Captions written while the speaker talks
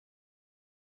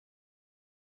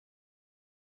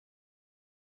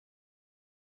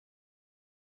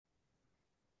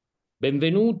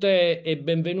Benvenute e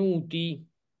benvenuti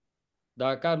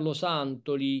da Carlo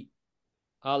Santoli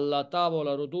alla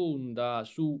tavola rotonda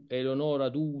su Eleonora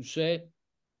Duse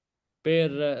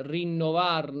per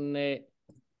rinnovarne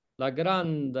la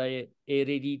grande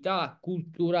eredità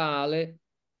culturale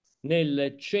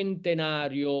nel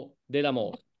centenario della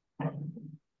morte.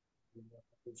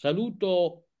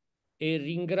 Saluto e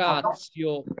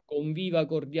ringrazio con viva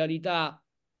cordialità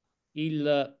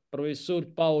il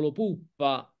professor Paolo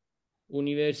Puppa,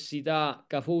 Università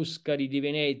Ca' Foscari di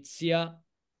Venezia,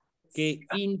 che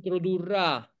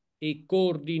introdurrà e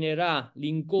coordinerà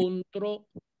l'incontro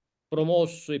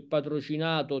promosso e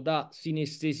patrocinato da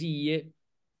Sinestesie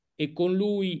e con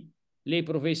lui le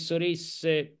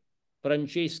professoresse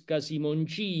Francesca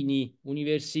Simoncini,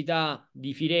 Università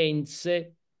di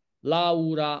Firenze,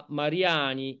 Laura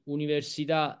Mariani,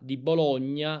 Università di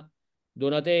Bologna,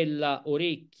 Donatella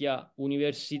Orecchia,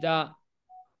 Università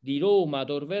di Roma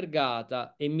Tor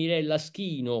Vergata e Mirella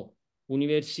Schino,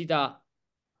 Università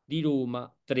di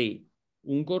Roma 3.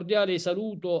 Un cordiale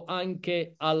saluto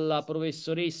anche alla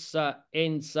professoressa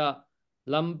Enza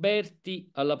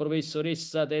Lamberti, alla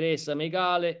professoressa Teresa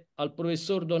Megale, al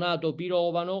professor Donato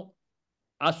Pirovano,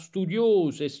 a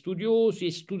studiose, studiosi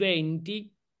e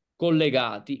studenti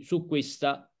collegati su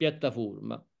questa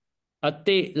piattaforma. A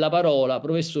te la parola,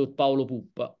 professor Paolo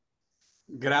Puppa.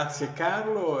 Grazie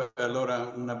Carlo,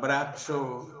 allora un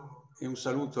abbraccio e un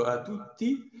saluto a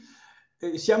tutti.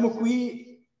 Siamo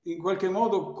qui in qualche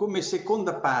modo come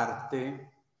seconda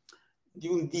parte di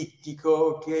un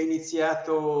dittico che è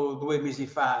iniziato 2 mesi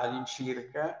fa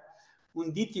all'incirca,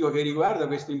 un dittico che riguarda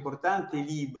questo importante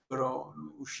libro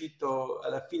uscito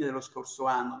alla fine dello scorso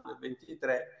anno, del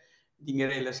 23, di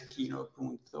Mirella Schino,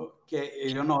 appunto, che è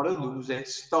Eleonora Duse,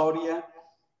 Storia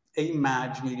e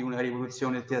immagini di una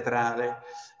rivoluzione teatrale.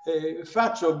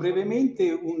 Faccio brevemente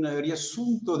un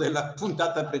riassunto della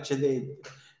puntata precedente,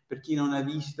 per chi non ha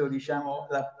visto, diciamo,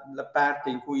 la parte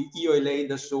in cui io e lei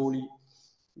da soli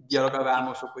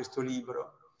dialogavamo su questo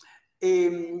libro. E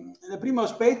il primo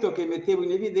aspetto che mettevo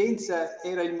in evidenza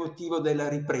era il motivo della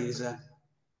ripresa,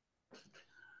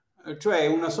 cioè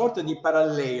una sorta di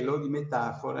parallelo, di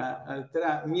metafora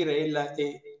tra Mirella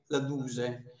e la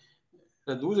Duse.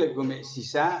 La Duse, come si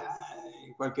sa,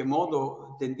 in qualche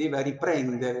modo tendeva a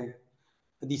riprendere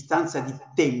a distanza di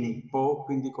tempo,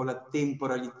 quindi con la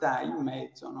temporalità in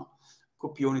mezzo, no?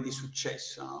 Copioni di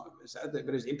successo. No? Pensate,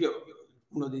 per esempio,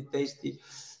 uno dei testi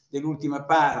dell'ultima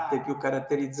parte più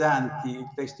caratterizzanti,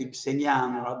 il testo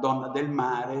ibseniano, La donna del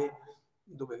mare,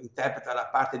 dove interpreta la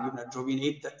parte di una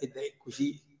giovinetta ed è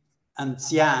così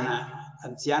anziana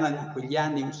in quegli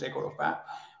anni, un secolo fa,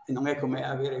 e non è come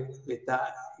avere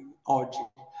l'età oggi.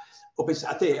 O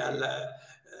pensate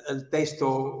al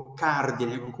testo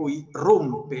cardine con cui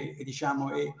rompe,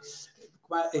 diciamo, e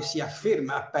si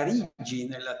afferma a Parigi,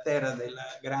 nella terra della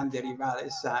grande rivale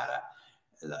Sara,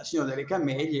 la Signora delle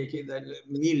Camelie, che dal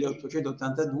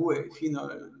 1882 fino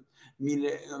al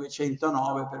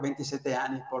 1909 per 27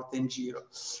 anni porta in giro.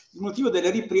 Il motivo della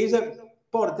ripresa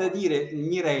porta a dire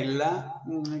Mirella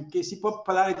che si può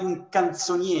parlare di un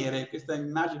canzoniere, questa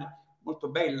immagine molto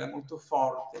bella, molto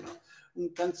forte, no?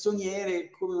 Un canzoniere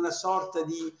come una sorta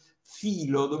di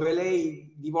filo dove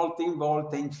lei di volta in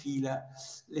volta infila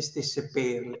le stesse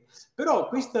perle. Però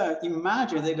questa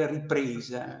immagine della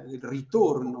ripresa, del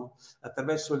ritorno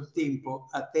attraverso il tempo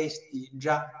a testi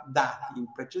già dati in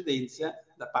precedenza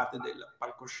da parte del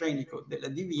palcoscenico della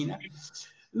Divina,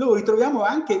 lo ritroviamo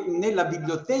anche nella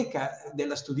biblioteca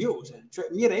della studiosa, cioè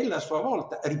Mirella a sua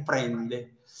volta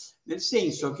riprende, nel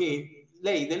senso che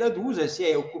lei della Duse si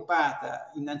è occupata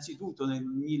innanzitutto nel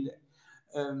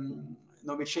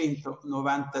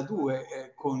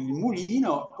 1992 con il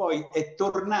mulino, poi è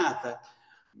tornata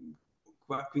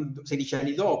 16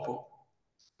 anni dopo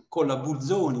con la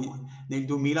Burzoni nel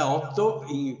 2008,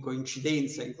 in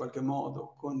coincidenza in qualche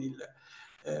modo con il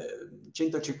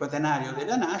 150enario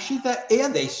della nascita, e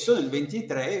adesso nel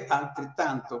 23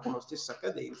 altrettanto con la stessa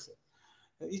cadenza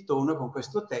ritorna con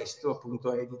questo testo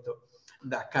appunto edito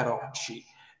da Carocci.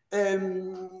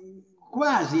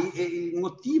 Quasi il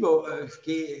motivo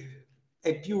che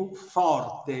è più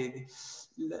forte,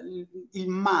 il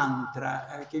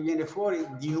mantra che viene fuori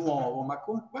di nuovo, ma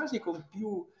quasi con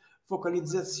più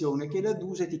focalizzazione, che la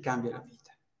Duse ti cambia la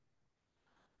vita.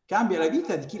 Cambia la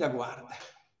vita di chi la guarda,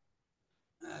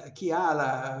 chi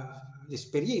ha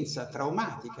l'esperienza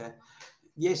traumatica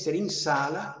di essere in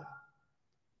sala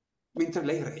mentre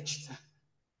lei recita.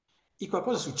 E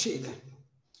qualcosa succede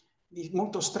di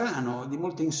molto strano, di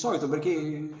molto insolito,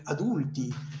 perché adulti,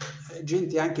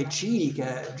 gente anche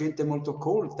cinica, gente molto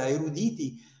colta,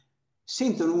 eruditi,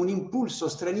 sentono un impulso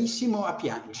stranissimo a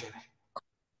piangere.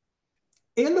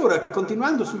 E allora,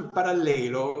 continuando sul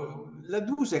parallelo, la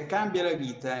Duse cambia la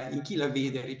vita in chi la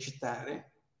vede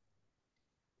recitare,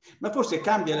 ma forse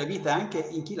cambia la vita anche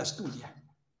in chi la studia.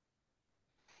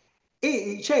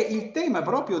 E c'è il tema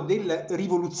proprio della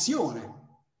rivoluzione,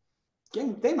 che è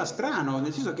un tema strano,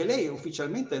 nel senso che lei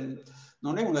ufficialmente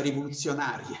non è una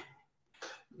rivoluzionaria,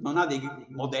 non ha dei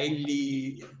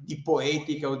modelli di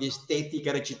poetica o di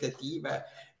estetica recitativa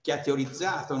che ha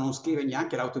teorizzato, non scrive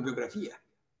neanche l'autobiografia,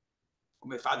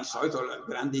 come fa di solito la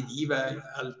grande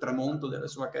diva al tramonto della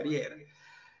sua carriera.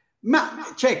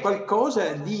 Ma c'è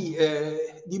qualcosa di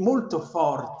molto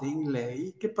forte in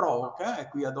lei che provoca, e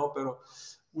qui adopero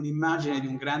un'immagine di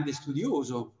un grande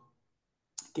studioso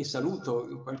che saluto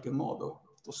in qualche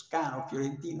modo, toscano,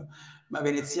 fiorentino, ma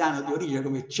veneziano di origine,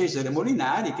 come Cesare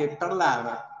Molinari, che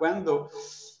parlava quando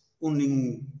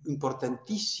un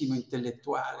importantissimo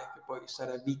intellettuale, che poi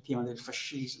sarà vittima del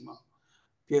fascismo,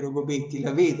 Piero Gobetti,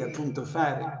 la vede appunto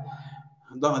fare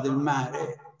Donna del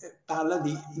mare, parla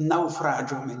di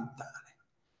naufragio mentale.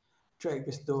 Cioè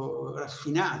questo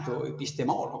raffinato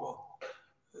epistemologo,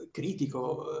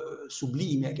 critico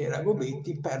sublime che era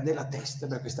Gobetti, perde la testa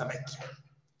per questa vecchia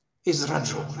e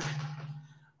sragiona.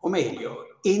 O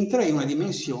meglio, entra in una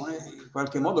dimensione, in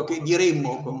qualche modo, che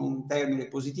diremmo con un termine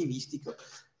positivistico,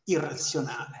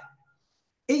 irrazionale.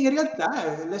 E in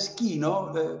realtà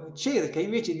Laschino cerca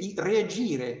invece di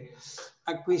reagire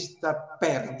a questa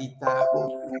perdita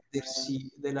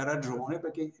della ragione,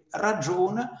 perché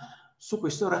ragiona su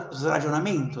questo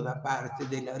ragionamento da parte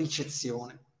della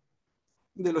ricezione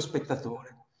dello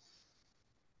spettatore.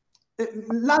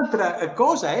 L'altra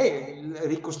cosa è la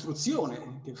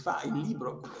ricostruzione che fa il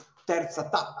libro come terza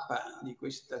tappa di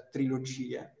questa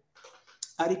trilogia,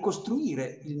 a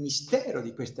ricostruire il mistero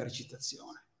di questa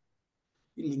recitazione,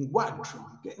 il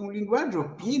linguaggio, che è un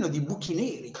linguaggio pieno di buchi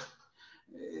neri.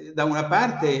 Da una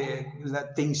parte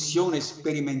la tensione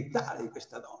sperimentale di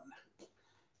questa donna,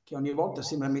 che ogni volta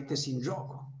sembra mettersi in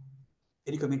gioco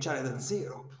e ricominciare da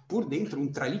zero, pur dentro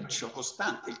un traliccio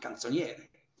costante, il canzoniere.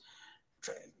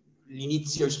 Cioè,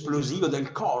 l'inizio esplosivo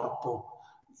del corpo,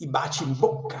 i baci in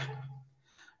bocca,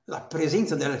 la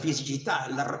presenza della fisicità,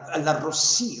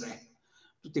 l'arrossire,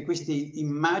 tutte queste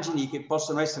immagini che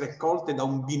possono essere colte da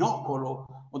un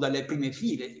binocolo o dalle prime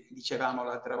file, dicevamo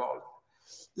l'altra volta.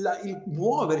 Il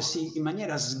muoversi in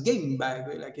maniera sghemba,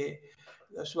 quella che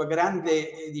la sua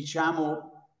grande,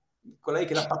 diciamo, colei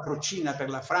che la patrocina per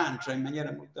la Francia in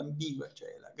maniera molto ambigua,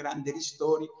 cioè la grande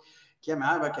Ristori,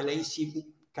 chiamava che lei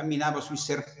si camminava sui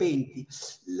serpenti.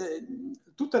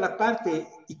 Tutta la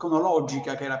parte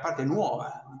iconologica, che è la parte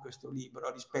nuova di questo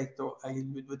libro rispetto alle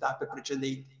due tappe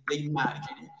precedenti, le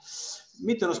immagini,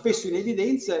 mettono spesso in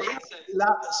evidenza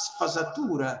la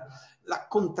sfasatura, la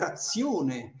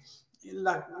contrazione,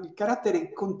 il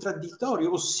carattere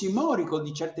contraddittorio, ossimorico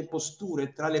di certe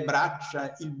posture tra le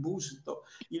braccia, il busto,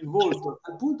 il volto,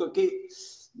 al punto che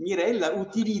Mirella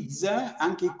utilizza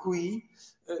anche qui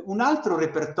un altro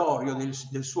repertorio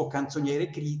del suo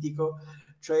canzoniere critico,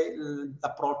 cioè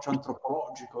l'approccio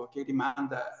antropologico che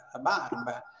rimanda a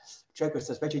Barba, cioè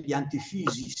questa specie di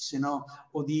antifisis, no?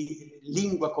 O di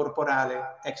lingua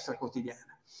corporale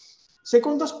extraquotidiana.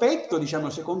 Secondo aspetto, diciamo,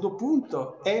 secondo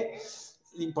punto, è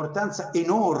l'importanza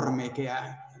enorme che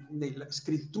ha nella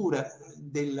scrittura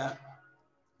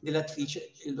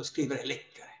dell'attrice lo scrivere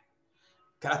lettere,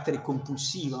 carattere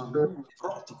compulsivo,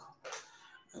 nevrotico,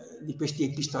 di questi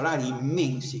epistolari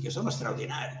immensi che sono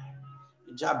straordinari.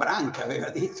 Già Branca aveva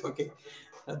detto che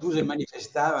la Duse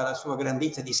manifestava la sua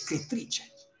grandezza di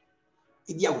scrittrice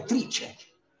e di autrice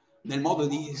nel modo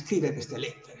di scrivere queste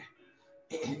lettere.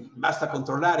 E basta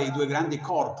controllare i due grandi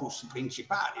corpus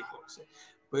principali, forse,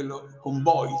 quello con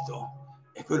Boito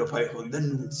e quello poi con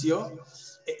D'Annunzio,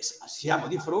 e siamo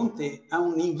di fronte a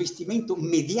un investimento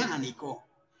medianico,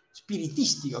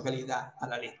 spiritistico che lei dà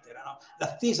alla lettera, no?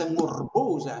 L'attesa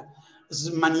morbosa,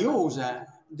 smaniosa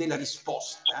della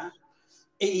risposta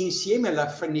e insieme alla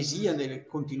frenesia nel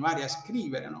continuare a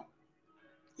scrivere, no?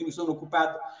 Io mi sono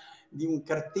occupato di un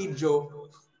carteggio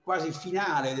quasi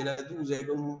finale della Duse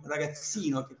con un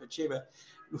ragazzino che faceva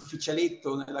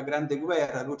l'ufficialetto nella Grande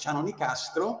Guerra, Luciano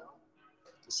Nicastro,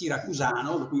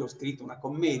 siracusano, da cui ho scritto una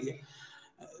commedia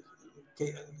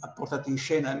che ha portato in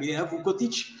scena Milena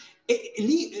Vukotic, e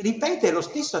lì ripete lo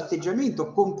stesso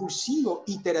atteggiamento compulsivo,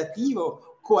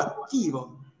 iterativo,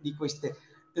 coattivo di queste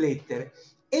lettere.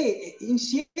 E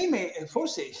insieme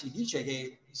forse si dice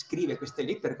che scrive queste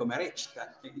lettere come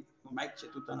recita, ormai c'è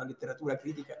tutta una letteratura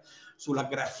critica sulla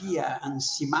grafia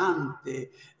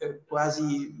ansimante,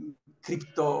 quasi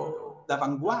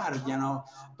d'avanguardia, no?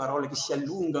 Parole che si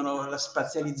allungano, la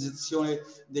spazializzazione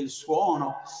del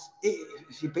suono, e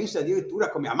si pensa addirittura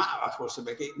come amava, forse,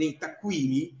 perché nei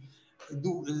taccuini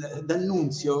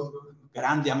D'Annunzio,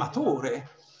 grande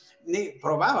amatore, ne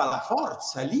provava la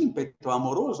forza, l'impeto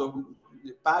amoroso.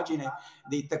 Le pagine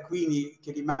dei taccuini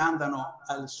che rimandano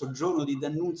al soggiorno di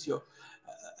D'Annunzio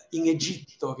in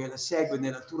Egitto, che la segue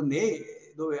nella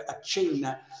tournée, dove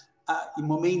accenna ai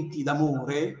momenti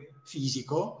d'amore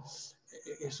fisico,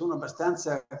 sono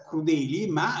abbastanza crudeli,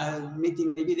 ma mette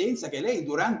in evidenza che lei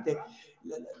durante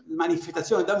la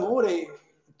manifestazione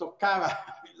d'amore toccava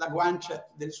la guancia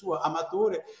del suo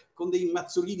amatore con dei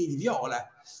mazzolini di viola,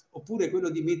 oppure quello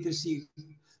di mettersi,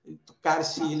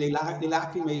 toccarsi le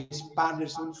lacrime e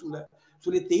spargersi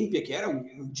sulle tempie, che era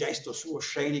un gesto suo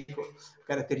scenico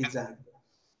caratterizzante.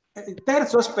 Il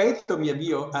terzo aspetto, mi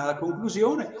avvio alla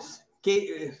conclusione,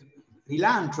 che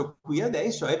rilancio qui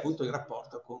adesso, è appunto il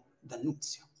rapporto con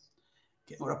D'Annunzio,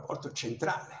 che è un rapporto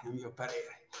centrale, a mio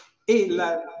parere. E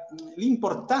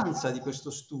l'importanza di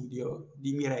questo studio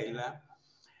di Mirella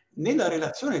nella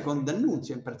relazione con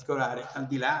D'Annunzio in particolare, al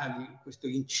di là di questo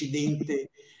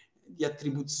incidente di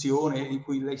attribuzione di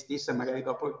cui lei stessa magari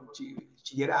dopo ci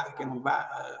dirà che non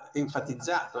va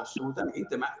enfatizzato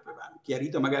assolutamente, ma va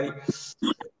chiarito magari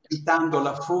citando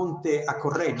la fonte a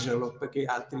correggerlo, perché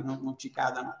altri non ci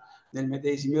cadano nel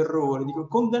medesimo errore. Dico,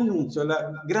 con D'Annunzio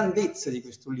la grandezza di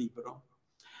questo libro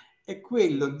è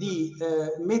quello di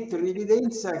mettere in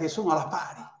evidenza che sono alla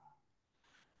pari.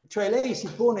 Cioè lei si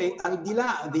pone al di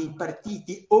là dei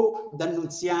partiti o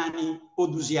d'annunziani o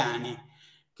dusiani,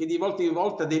 che di volta in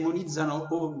volta demonizzano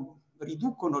o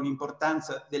riducono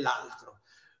l'importanza dell'altro.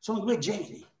 Sono due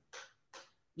geni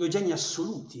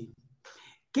assoluti,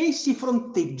 che si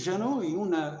fronteggiano in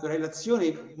una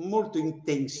relazione molto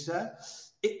intensa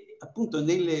e appunto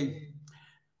nelle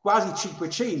quasi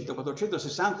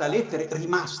 500-460 lettere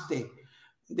rimaste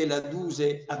della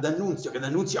Duse ad D'Annunzio, che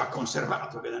D'Annunzio ha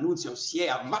conservato, che D'Annunzio si è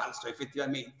avvalso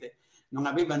effettivamente, non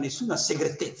aveva nessuna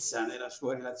segretezza nella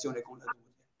sua relazione con la Duse.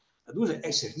 La Duse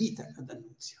è servita a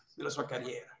D'Annunzio nella sua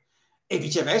carriera, e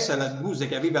viceversa la Duse,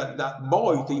 che aveva da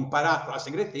Boito imparato la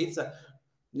segretezza,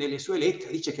 nelle sue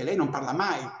lettere dice che lei non parla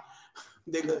mai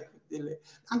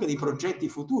anche dei progetti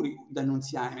futuri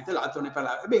d'annunziani, mentre l'altro ne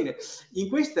parlava. Ebbene, in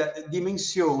questa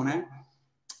dimensione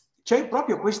c'è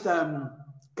proprio questa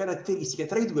caratteristica.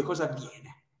 Tra i due cosa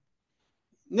avviene?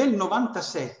 Nel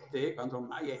 97, quando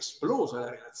ormai è esplosa la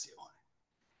relazione,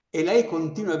 e lei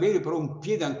continua ad avere però un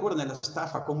piede ancora nella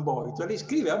staffa con Boito, lei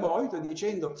scrive a Boito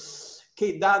dicendo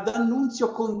che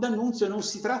con D'Annunzio non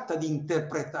si tratta di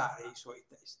interpretare i suoi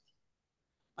testi,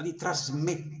 ma di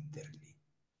trasmetterli.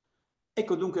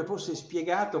 Ecco dunque forse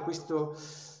spiegato questa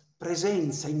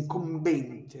presenza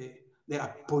incombente della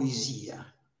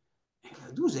poesia.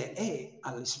 La Duse è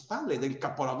alle spalle del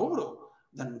capolavoro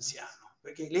d'annunziano,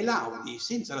 perché le laudi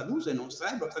senza la Duse non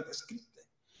sarebbero state scritte.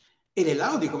 E le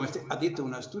laudi, come ha detto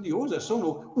una studiosa,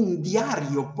 sono un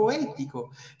diario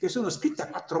poetico che sono scritte a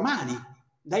quattro mani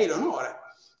da Eleonora.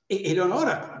 E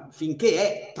Eleonora,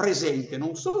 finché è presente,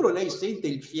 non solo lei sente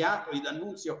il fiato di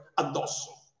D'Annunzio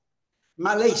addosso,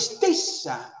 ma lei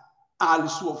stessa ha il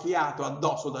suo fiato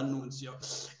addosso D'Annunzio.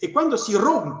 E quando si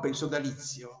rompe il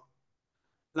sodalizio,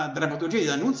 la drammaturgia di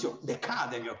D'Annunzio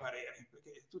decade, a mio parere,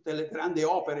 perché tutte le grandi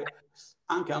opere,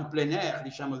 anche en plein air,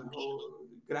 diciamo,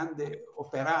 grande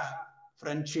opera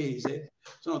francese,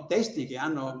 sono testi che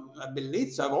hanno la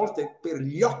bellezza a volte per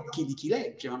gli occhi di chi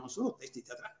legge, ma non sono testi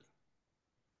teatrali.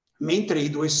 Mentre i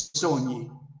due sogni,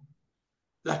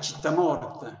 la città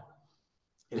morta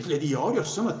e le figlie di Iorio,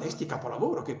 sono testi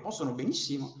capolavoro che possono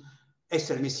benissimo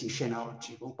essere messi in scena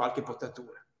oggi con qualche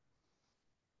potatura.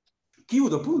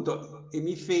 Chiudo appunto e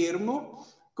mi fermo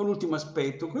con l'ultimo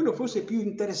aspetto, quello forse più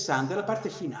interessante, la parte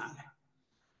finale.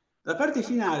 La parte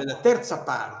finale, la terza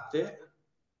parte,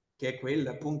 che è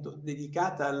quella appunto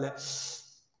dedicata al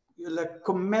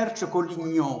commercio con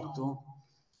l'ignoto,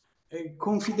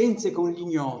 confidenze con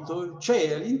l'ignoto,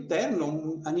 c'è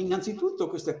all'interno innanzitutto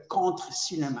questo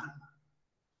contre-cinéma,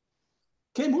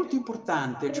 che è molto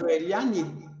importante, cioè gli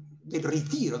anni del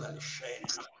ritiro dalle scene,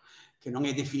 no? Che non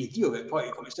è definitivo, perché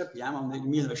poi, come sappiamo, nel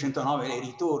 1909 lei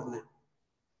ritorna,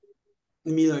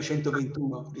 nel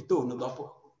 1921 ritorna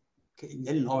dopo che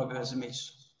nel 9 aveva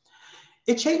smesso.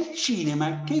 E c'è il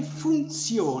cinema che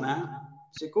funziona,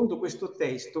 secondo questo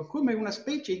testo, come una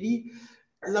specie di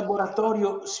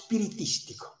laboratorio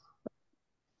spiritistico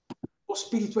o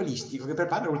spiritualistico che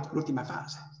prepara l'ultima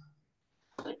fase.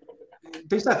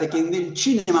 Pensate che nel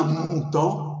cinema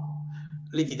muto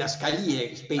le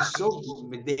didascalie spesso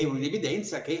mettevano in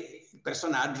evidenza che il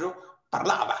personaggio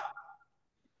parlava.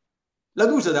 La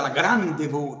Duse dalla grande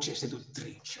voce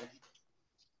seduttrice.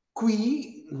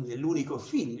 Qui, nell'unico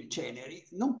film, Ceneri,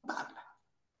 non parla.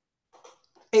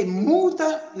 È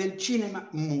muta nel cinema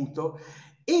muto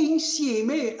e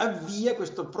insieme avvia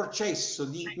questo processo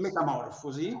di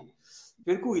metamorfosi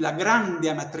per cui la grande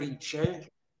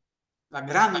amatrice, la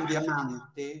grande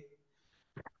amante,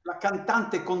 la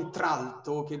cantante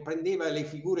contralto che prendeva le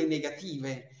figure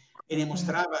negative e ne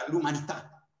mostrava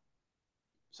l'umanità,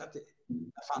 pensate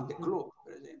a Fan de Clos,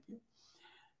 per esempio,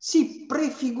 si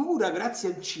prefigura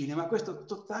grazie al cinema questa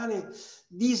totale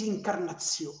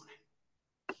disincarnazione.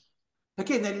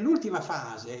 Perché nell'ultima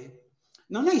fase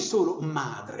non è solo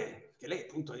madre, che lei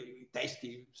appunto i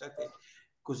testi, pensate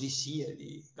così sia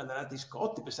di Gallarati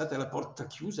Scotti, pensate alla porta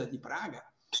chiusa di Praga,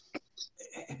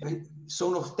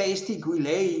 sono testi in cui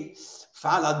lei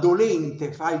fa la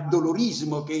dolente, fa il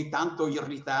dolorismo che tanto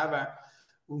irritava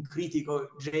un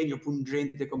critico genio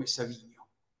pungente come Savinio.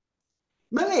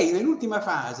 Ma lei nell'ultima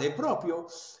fase proprio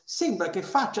sembra che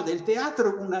faccia del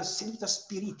teatro una seduta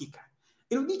spiritica.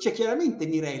 E lo dice chiaramente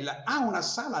Mirella, ha una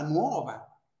sala nuova,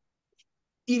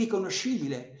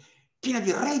 irriconoscibile, piena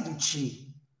di reduci.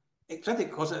 E sapete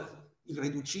cosa il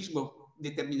reducismo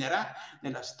determinerà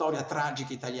nella storia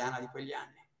tragica italiana di quegli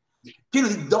anni? Pieno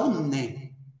di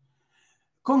donne,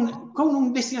 con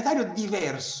un destinatario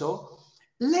diverso,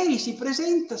 lei si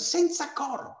presenta senza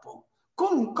corpo,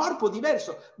 con un corpo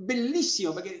diverso,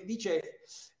 bellissimo, perché dice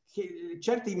che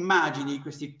certe immagini,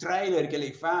 questi trailer che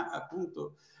lei fa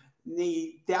appunto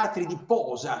nei teatri di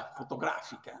posa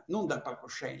fotografica, non dal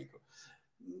palcoscenico,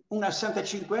 una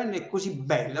 65enne così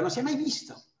bella non si è mai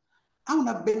visto. Ha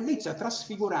una bellezza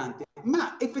trasfigurante,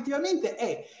 ma effettivamente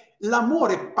è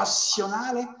l'amore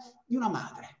passionale di una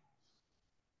madre.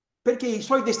 Perché i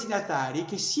suoi destinatari,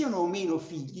 che siano o meno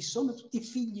figli, sono tutti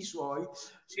figli suoi,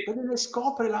 perché ne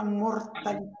scopre la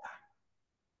mortalità.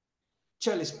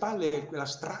 C'è alle spalle quella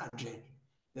strage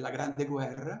della Grande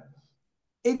Guerra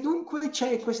e dunque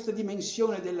c'è questa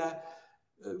dimensione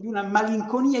di una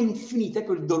malinconia infinita,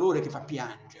 ecco il dolore che fa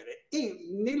piangere, e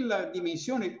nella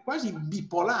dimensione quasi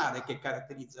bipolare che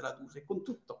caratterizza la Duse, con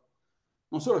tutto.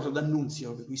 Non solo il suo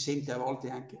D'Annunzio, che cui sente a volte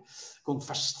anche con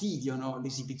fastidio, no?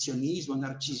 L'esibizionismo, il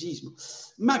narcisismo,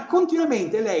 ma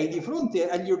continuamente lei di fronte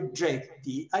agli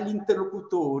oggetti, agli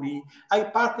interlocutori, ai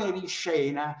partner in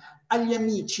scena, agli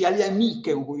amici, alle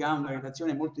amiche con cui ha una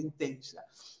relazione molto intensa,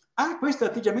 ha questo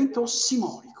atteggiamento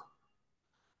ossimorico.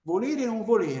 Volere e non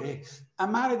volere,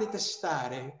 amare e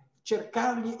detestare,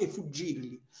 cercarli e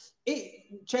fuggirli.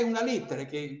 E c'è una lettera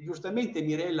che giustamente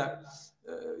Mirella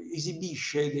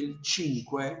esibisce del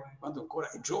 5, quando ancora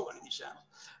è giovane, diciamo,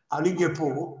 a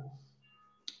Lignepo,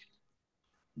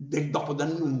 del dopo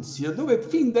d'Annunzio, dove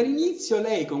fin dall'inizio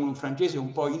lei, con un francese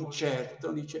un po'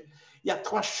 incerto, dice il y a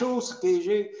trois choses que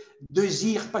je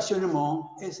désire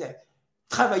passionnément, et c'est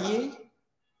travailler,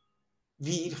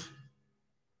 vivre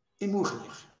e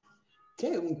mourir, che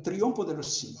è un trionfo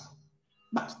dell'ossimoro.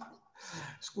 Basta.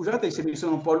 Scusate se mi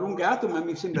sono un po' allungato, ma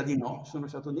mi sembra di no, sono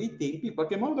stato nei tempi, in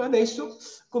qualche modo adesso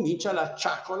comincia la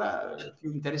ciacola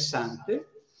più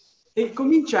interessante e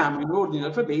cominciamo in ordine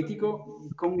alfabetico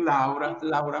con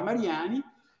Laura Mariani,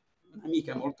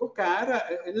 un'amica molto cara.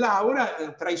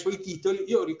 Laura, tra i suoi titoli,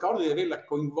 io ricordo di averla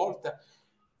coinvolta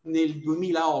nel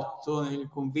 2008 nel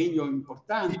convegno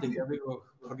importante che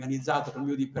avevo organizzato per il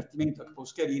mio dipartimento a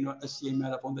Poscarino assieme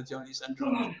alla Fondazione di San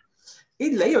Giorgio.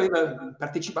 E lei aveva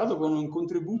partecipato con un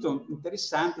contributo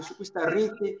interessante su questa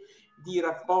rete di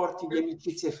rapporti, di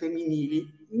amicizie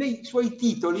femminili. Nei suoi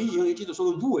titoli, io ne cito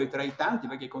solo due tra i tanti,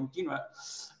 perché continua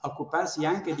a occuparsi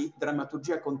anche di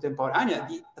drammaturgia contemporanea,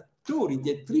 di attori,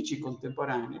 di attrici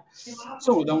contemporanee,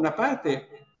 sono da una parte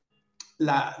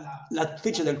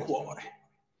l'attrice del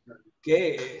cuore,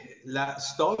 che è la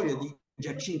storia di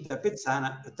Giacinta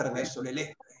Pezzana attraverso le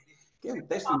lettere, che è un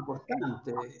testo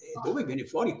importante dove viene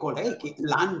fuori colei che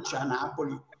lancia a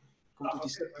Napoli, come tutti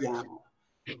sappiamo,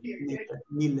 nel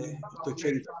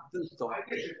 1878,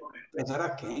 presa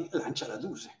Raquin, lancia la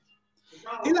Duse.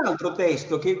 E l'altro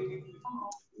testo che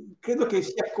credo che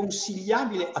sia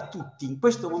consigliabile a tutti in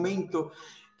questo momento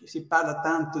che si parla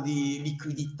tanto di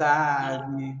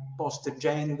liquidità, di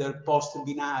post-gender,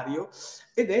 post-binario,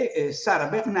 ed è Sara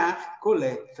Bernard,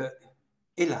 Colette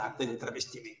e l'arte del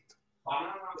travestimento.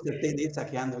 Questa tendenza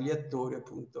che hanno gli attori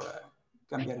appunto a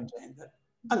cambiare gender.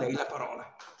 A lei la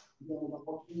parola.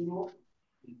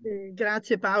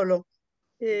 Grazie Paolo.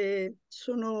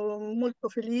 Sono molto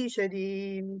felice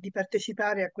di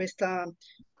partecipare a questa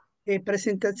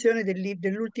presentazione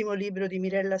dell'ultimo libro di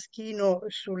Mirella Schino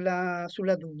sulla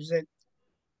Duse.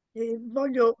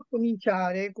 Voglio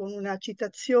cominciare con una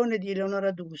citazione di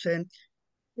Eleonora Duse,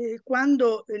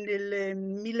 Quando nel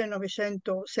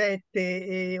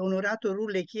 1907 Onorato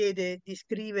Rulle chiede di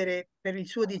scrivere per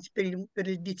per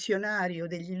il dizionario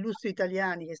degli illustri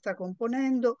italiani che sta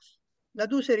componendo, la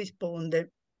Duse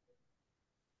risponde: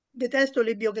 detesto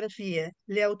le biografie,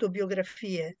 le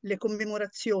autobiografie, le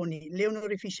commemorazioni, le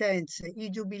onorificenze, i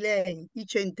giubilei, i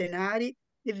centenari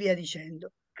e via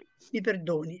dicendo. Mi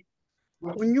perdoni.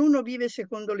 Ognuno vive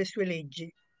secondo le sue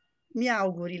leggi. Mi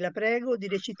auguri, la prego, di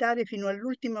recitare fino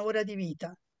all'ultima ora di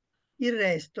vita. Il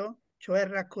resto, cioè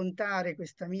raccontare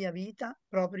questa mia vita,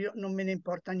 proprio non me ne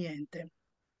importa niente.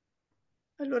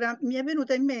 Allora, mi è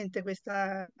venuta in mente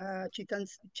questa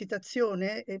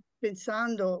citazione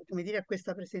pensando, come dire, a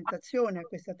questa presentazione, a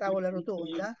questa tavola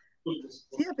rotonda,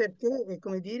 sia perché,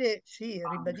 come dire, sì,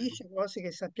 ribadisce cose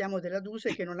che sappiamo della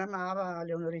Duse che non amava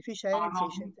le onorificenze,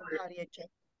 i centenari,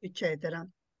 eccetera.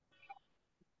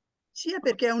 Sia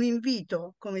perché è un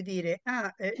invito, come dire,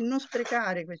 a non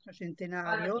sprecare questo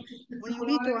centenario, un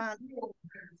invito a...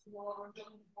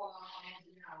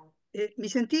 mi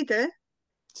sentite?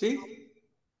 Sì?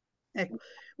 Ecco,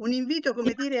 un invito,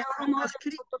 come dire, a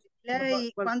scrivere lei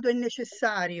quando è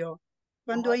necessario,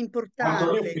 quando è Antonio,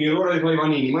 importante. finire l'ora dei tuoi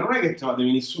panini, ma non è che te la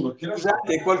devi nessuno, perché la so.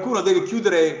 Scusate, qualcuno deve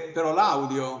chiudere però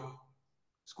l'audio.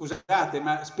 Scusate,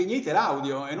 ma spegnete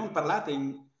l'audio e non parlate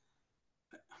in...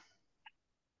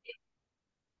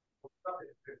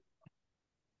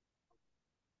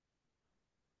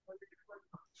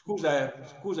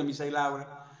 Scusami, sei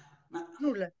Laura. Ma...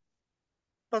 Nulla.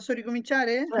 Posso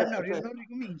ricominciare? Cioè, no, Certo, certo. non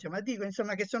ricomincio, ma dico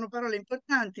insomma che sono parole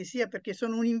importanti sia perché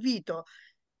sono un invito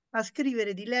a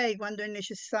scrivere di lei quando è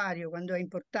necessario, quando è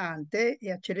importante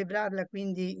e a celebrarla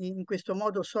quindi in questo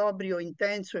modo sobrio,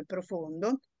 intenso e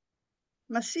profondo,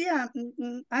 ma sia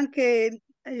anche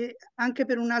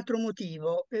per un altro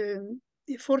motivo,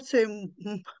 forse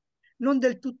non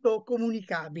del tutto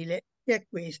comunicabile, che è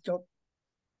questo.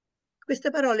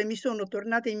 Queste parole mi sono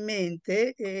tornate in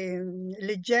mente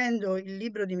leggendo il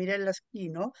libro di Mirella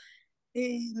Schino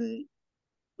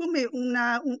come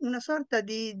una sorta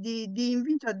di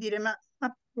invito a dire ma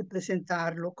come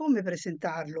presentarlo? Come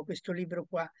presentarlo questo libro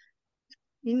qua?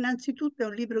 Innanzitutto è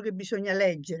un libro che bisogna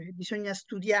leggere, bisogna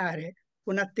studiare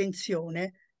con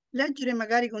attenzione, leggere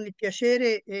magari con il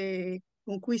piacere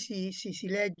con cui si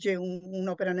legge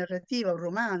un'opera narrativa, un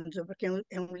romanzo, perché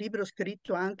è un libro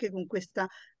scritto anche con questa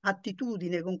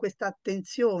attitudine, con questa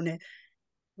attenzione.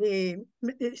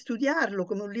 Studiarlo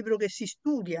come un libro che si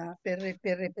studia per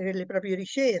le proprie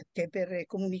ricerche, per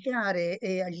comunicare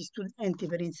agli studenti,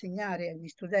 per insegnare agli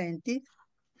studenti.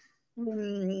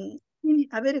 Quindi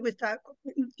avere questa,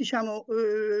 diciamo,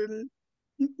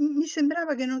 mi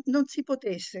sembrava che non si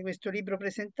potesse questo libro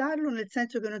presentarlo, nel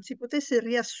senso che non si potesse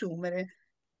riassumere,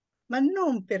 ma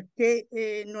non perché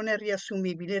non è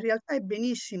riassumibile, in realtà è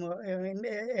benissimo,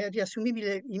 è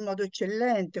riassumibile in modo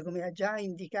eccellente, come ha già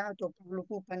indicato Paolo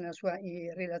Pupa nella sua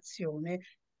relazione,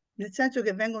 nel senso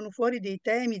che vengono fuori dei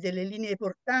temi, delle linee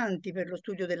portanti per lo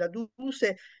studio della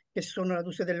Duse, che sono la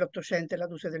Duse dell'Ottocento e la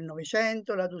Duse del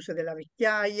Novecento, la Duse della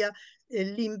vecchiaia,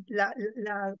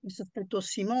 questo aspetto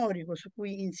ossimorico su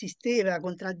cui insisteva,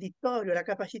 contraddittorio, la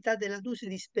capacità della Duse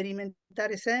di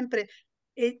sperimentare sempre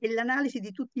e l'analisi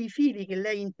di tutti i fili che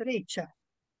lei intreccia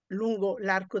lungo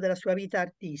l'arco della sua vita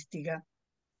artistica.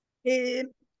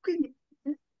 E quindi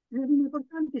le linee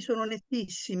importanti sono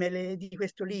nettissime di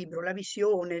questo libro, la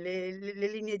visione, le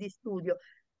linee di studio.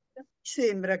 Mi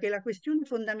sembra che la questione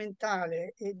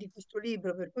fondamentale di questo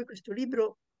libro, per cui questo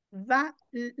libro va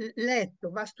letto,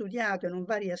 va studiato e non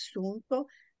va riassunto,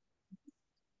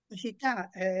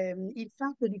 il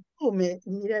fatto di come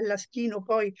Mirella Schino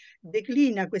poi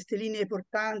declina queste linee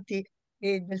portanti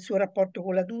del suo rapporto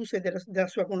con la Duse, della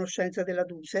sua conoscenza della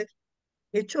Duse,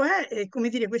 e cioè, come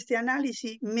dire, queste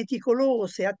analisi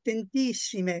meticolose,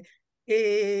 attentissime,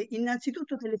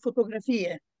 innanzitutto delle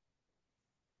fotografie.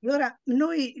 Allora,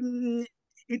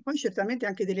 e poi certamente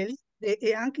anche delle liste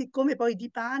e anche come poi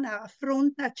Dipana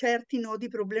affronta certi nodi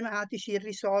problematici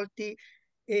irrisolti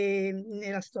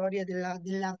nella storia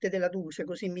dell'arte della Duse,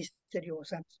 così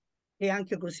misteriosa e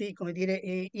anche così, come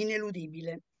dire,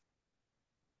 ineludibile.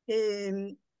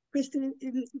 Ehm,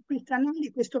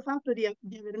 questo fatto di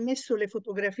aver messo le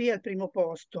fotografie al primo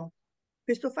posto,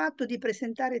 questo fatto di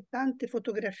presentare tante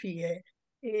fotografie,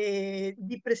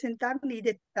 di presentarne i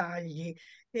dettagli,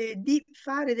 di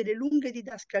fare delle lunghe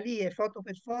didascalie foto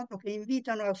per foto che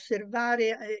invitano a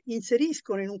osservare,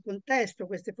 inseriscono in un contesto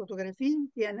queste fotografie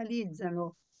e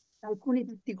analizzano alcuni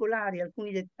particolari,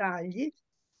 alcuni dettagli,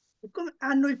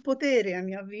 hanno il potere, a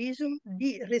mio avviso,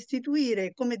 di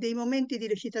restituire come dei momenti di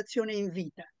recitazione in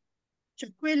vita.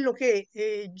 Cioè quello che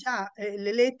già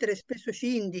le lettere spesso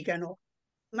ci indicano,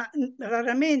 ma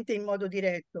raramente in modo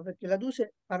diretto, perché la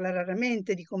Duse parla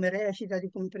raramente di come recita, di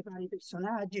come prepara i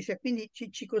personaggi, cioè quindi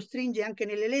ci costringe anche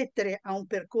nelle lettere a un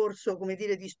percorso, come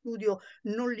dire, di studio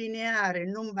non lineare,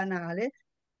 non banale,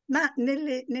 ma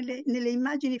nelle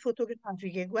immagini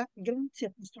fotografiche, grazie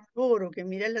a questo lavoro che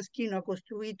Mirella Schino ha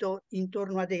costruito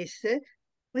intorno ad esse,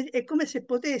 è come se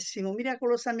potessimo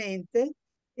miracolosamente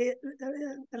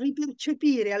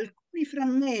ripercepire alcuni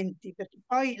frammenti, perché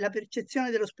poi la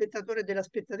percezione dello spettatore e della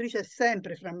spettatrice è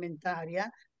sempre frammentaria,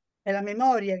 è la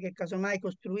memoria che casomai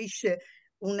costruisce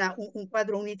un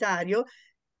quadro unitario,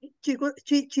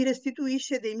 ci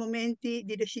restituisce dei momenti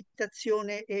di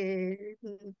recitazione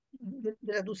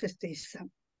della Duse stessa.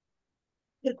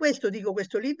 Per questo dico,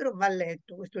 questo libro va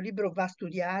letto, questo libro va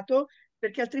studiato,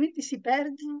 perché altrimenti si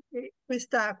perde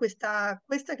questa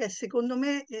che è secondo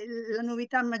me la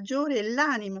novità maggiore e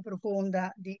l'anima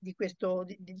profonda di questo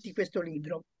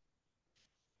libro.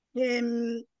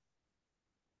 Ehm,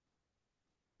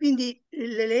 quindi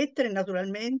le lettere,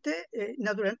 naturalmente,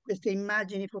 queste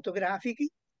immagini fotografiche,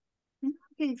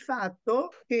 anche il fatto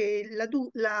che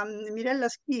Mirella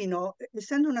Schino,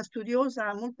 essendo una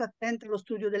studiosa molto attenta allo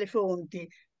studio delle fonti,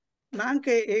 ma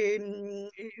anche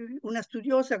una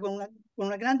studiosa con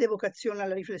una grande vocazione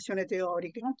alla riflessione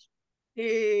teorica,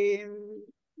 ehm,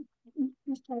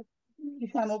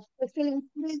 diciamo, questo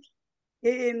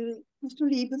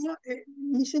libro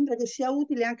mi sembra che sia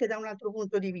utile anche da un altro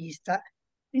punto di vista,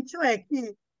 e cioè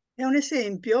che è un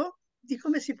esempio di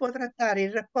come si può trattare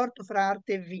il rapporto fra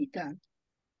arte e vita.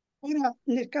 Ora,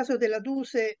 nel caso della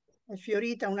Duse è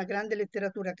fiorita una grande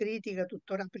letteratura critica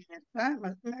tuttora aperta,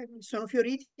 ma sono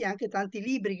fioriti anche tanti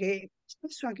libri che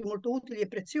spesso anche molto utili e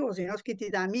preziosi, no? Scritti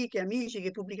da amiche e amici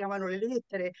che pubblicavano le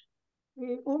lettere,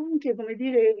 o anche, come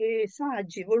dire,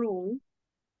 saggi, volumi,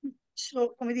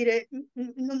 come dire,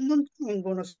 non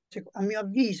tengono, a mio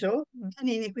avviso,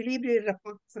 bene in equilibrio il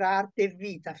rapporto fra arte e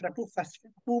vita, fra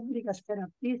sfera pubblica, sfera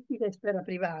artistica e sfera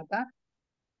privata,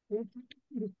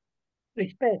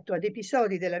 rispetto ad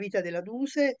episodi della vita della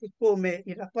Duse, come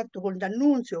il rapporto con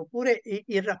D'Annunzio, oppure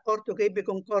il rapporto che ebbe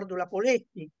con Cordula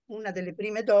Poletti, una delle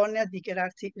prime donne a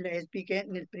dichiararsi lesbiche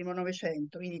nel primo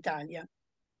Novecento in Italia.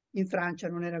 In Francia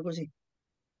non era così.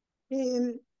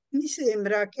 Mi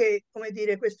sembra che, come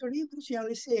dire, questo libro sia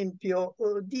un esempio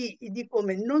di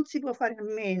come non si può fare a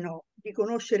meno di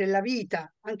conoscere la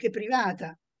vita, anche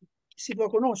privata, si può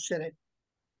conoscere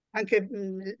anche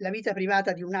la vita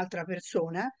privata di un'altra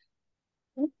persona,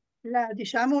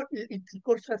 diciamo, il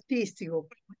percorso artistico,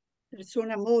 la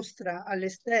persona mostra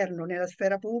all'esterno, nella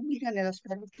sfera pubblica, nella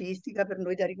sfera artistica per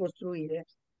noi da ricostruire.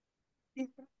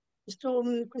 E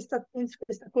questa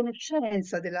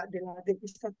conoscenza di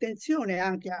questa attenzione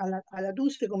anche alla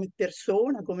Duse come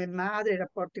persona, come madre, i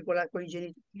rapporti con i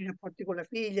genitori, i rapporti con la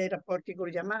figlia, i rapporti con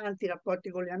gli amanti, i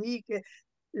rapporti con le amiche,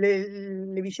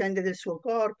 le vicende del suo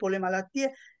corpo, le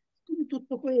malattie,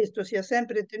 tutto questo sia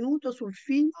sempre tenuto sul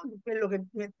filo di quello che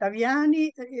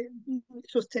Taviani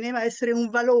sosteneva essere un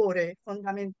valore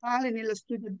fondamentale nella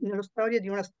storia di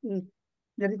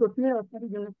nel ricostruire la storia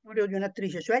di un attore o di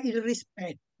un'attrice, cioè il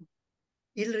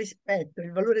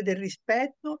valore del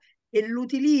rispetto e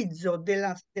l'utilizzo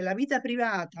della vita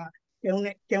privata, che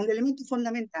è un elemento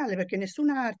fondamentale, perché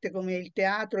nessuna arte come il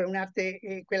teatro è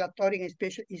un'arte, quella storica in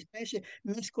specie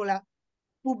mescola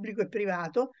pubblico e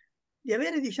privato, di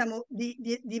avere, diciamo,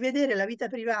 di vedere la vita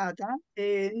privata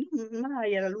non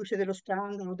mai alla luce dello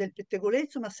scandalo, del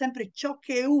pettegolezzo, ma sempre ciò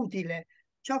che è utile,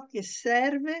 ciò che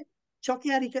serve, ciò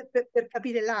che per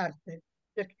capire l'arte,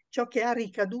 ciò che ha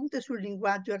ricadute sul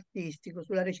linguaggio artistico,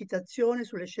 sulla recitazione,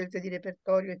 sulle scelte di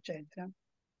repertorio, eccetera.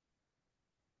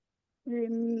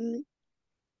 Ehm,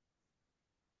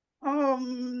 Ho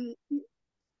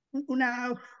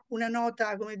una, una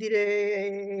nota, come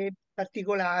dire,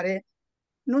 particolare.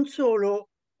 Non solo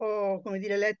ho, come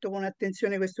dire, letto con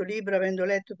attenzione questo libro, avendo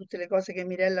letto tutte le cose che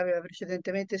Mirella aveva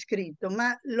precedentemente scritto,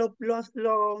 ma l'ho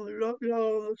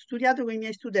studiato con i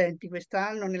miei studenti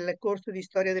quest'anno nel corso di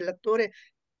storia dell'attore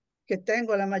che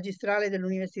tengo alla magistrale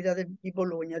dell'Università di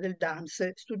Bologna, del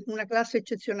DAMS. Una classe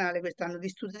eccezionale quest'anno, di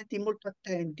studenti molto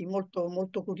attenti, molto,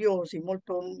 molto curiosi,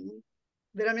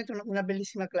 veramente una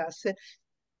bellissima classe.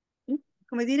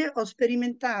 Come dire, ho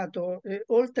sperimentato,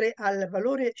 oltre al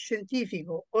valore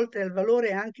scientifico, oltre al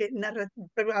valore anche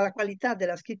proprio alla qualità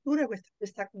della scrittura,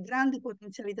 questa grande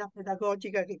potenzialità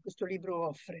pedagogica che questo libro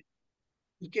offre.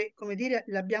 Che, come dire,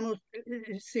 l'abbiamo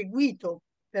seguito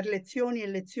per lezioni e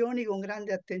lezioni con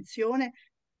grande attenzione,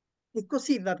 e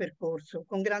così va percorso,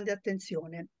 con grande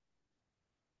attenzione.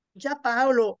 Già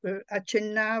Paolo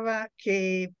accennava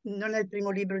che non è il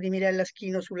primo libro di Mirella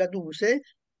Schino sulla Duse,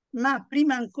 Ma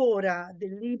prima ancora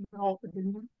del libro,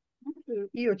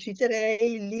 io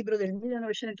citerei il libro del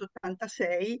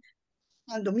 1986,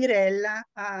 quando Mirella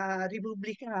ha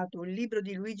ripubblicato il libro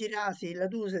di Luigi Rasi, La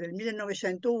Duse del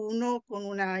 1901, con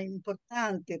una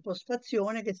importante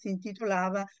postfazione che si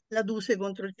intitolava La Duse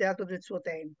contro il teatro del suo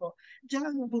tempo. Già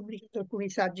avevo pubblicato alcuni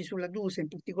saggi sulla Duse, in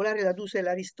particolare La Duse e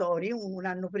la Ristori, un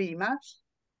anno prima,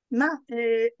 ma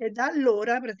è da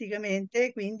allora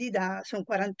praticamente, quindi sono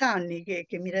 40 anni che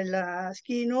Mirella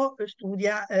Schino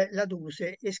studia la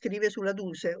Duse e scrive sulla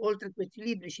Duse, oltre a questi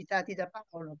libri citati da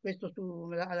Paolo, questo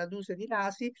sulla Duse di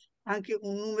Rasi, anche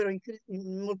un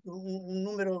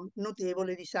numero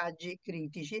notevole di saggi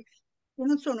critici, che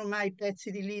non sono mai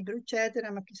pezzi di libro,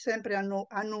 eccetera, ma che sempre hanno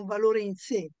un valore in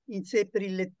sé per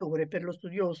il lettore, per lo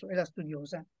studioso e la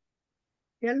studiosa.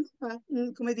 E allora,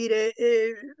 come dire,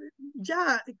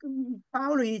 già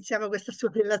Paolo iniziava questa sua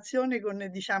relazione con,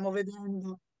 diciamo,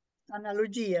 vedendo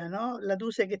analogia, no? La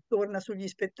Duse che torna sugli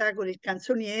spettacoli, il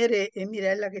canzoniere, e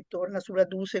Mirella che torna sulla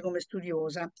Duse come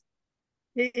studiosa.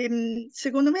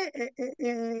 Secondo me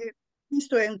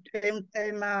questo è un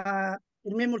tema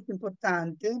per me molto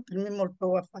importante, per me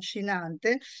molto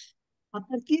affascinante, a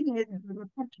partire dal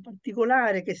rapporto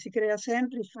particolare che si crea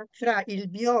sempre fra il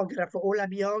biografo o la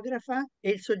biografa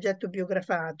e il soggetto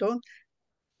biografato.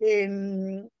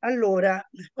 Allora,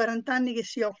 40 anni che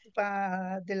si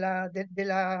occupa della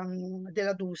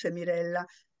Duse, Mirella.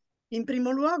 In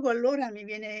primo luogo, allora mi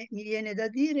viene da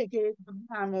dire che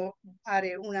dobbiamo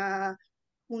dare una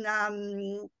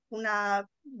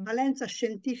valenza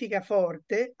scientifica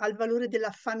forte al valore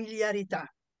della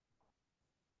familiarità.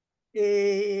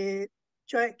 E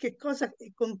cioè che cosa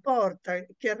comporta,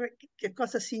 che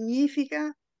cosa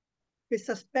significa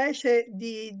questa specie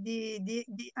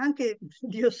anche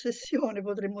di ossessione,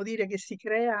 potremmo dire, che si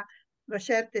crea tra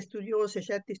certe studiose,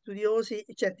 certi studiosi,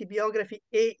 certi biografi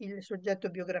e il soggetto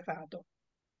biografato.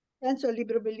 Penso al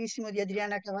libro bellissimo di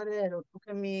Adriana Cavarero, tu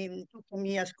che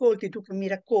mi ascolti, tu che mi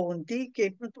racconti,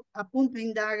 che appunto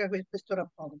indaga questo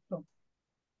rapporto.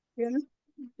 E allora,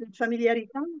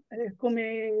 familiarità,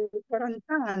 come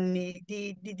 40 anni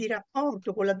di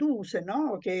rapporto con la Duse,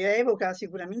 no? Che evoca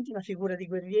sicuramente una figura di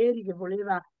guerrieri che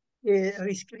voleva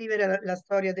riscrivere la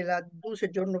storia della Duse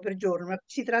giorno per giorno, ma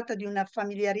si tratta di una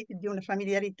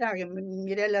familiarità che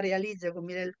Mirella realizza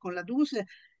con la Duse,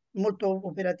 molto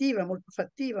operativa, molto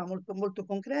fattiva, molto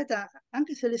concreta,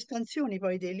 anche se le scansioni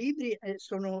poi dei libri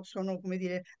sono, come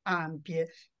dire, ampie.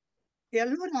 E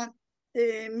allora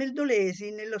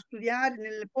Meldolesi, nel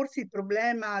porsi il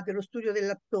problema dello studio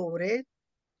dell'attore,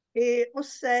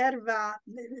 osserva,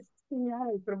 segnala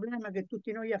il problema che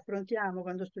tutti noi affrontiamo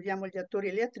quando studiamo gli attori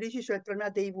e le attrici, cioè il problema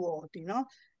dei vuoti, no?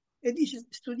 E dice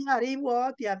studiare i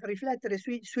vuoti, a riflettere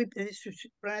sul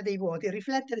problema dei vuoti,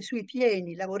 riflettere sui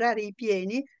pieni, lavorare i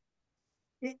pieni,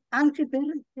 e anche per,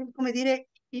 come dire,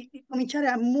 cominciare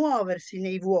a muoversi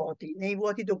nei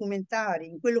vuoti documentari,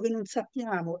 in quello che non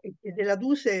sappiamo. E della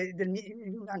Duse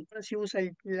ancora si usa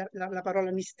la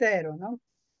parola mistero, no?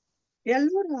 E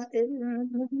allora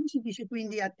si dice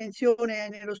quindi attenzione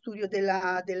nello studio dei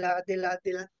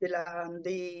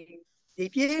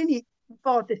pieni,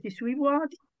 ipotesi sui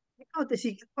vuoti,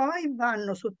 ipotesi che poi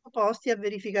vanno sottoposti a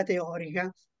verifica teorica.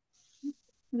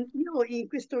 Io in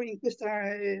questa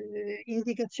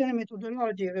indicazione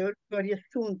metodologica che ho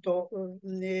riassunto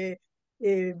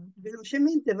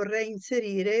velocemente vorrei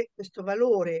inserire questo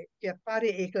valore che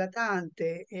appare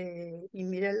eclatante in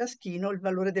Mirella Schino, il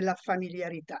valore della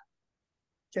familiarità.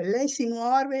 Cioè lei si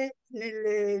muove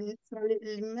fra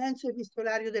l'immenso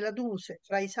epistolario della Duse,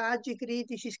 fra i saggi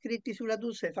critici scritti sulla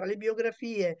Duse, fra le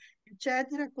biografie,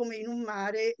 eccetera, come in un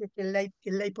mare che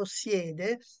lei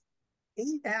possiede, e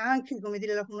ha anche, come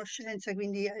dire, la conoscenza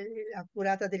quindi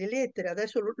accurata delle lettere,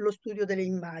 adesso lo studio delle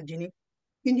immagini.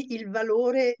 Quindi il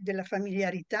valore della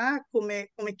familiarità come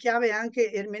chiave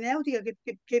anche ermeneutica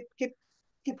che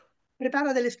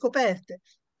prepara delle scoperte.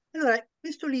 Allora,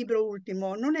 questo libro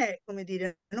ultimo non è, come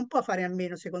dire, non può fare a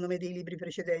meno, secondo me, dei libri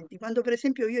precedenti. Quando, per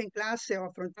esempio, io in classe ho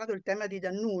affrontato il tema di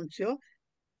D'Annunzio,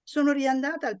 sono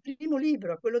riandata al primo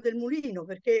libro, a quello del Mulino,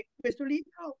 perché questo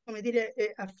libro, come dire,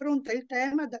 affronta il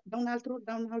tema da un altro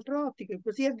ottico, e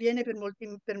così avviene per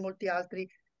molti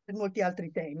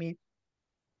altri temi.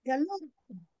 E allora,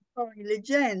 poi,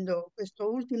 leggendo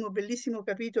questo ultimo bellissimo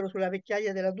capitolo sulla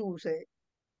vecchiaia della Duse,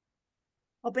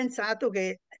 ho pensato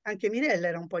che anche Mirella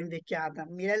era un po' invecchiata.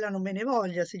 Mirella non me ne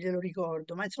voglia se glielo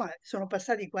ricordo, ma insomma sono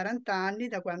passati 40 anni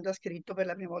da quando ha scritto per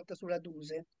la prima volta sulla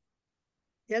Duse.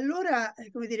 E allora,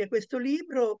 come dire, questo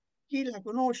libro, chi la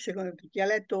conosce, chi ha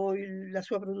letto la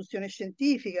sua produzione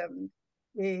scientifica,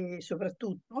 e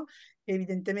soprattutto,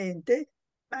 evidentemente,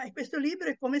 In questo libro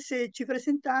è come se ci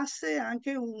presentasse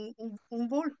anche un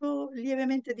volto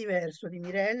lievemente diverso di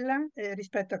Mirella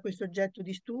rispetto a questo oggetto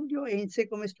di studio e in sé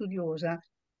come studiosa.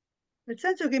 Nel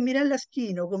senso che Mirella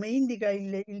Schino, come indica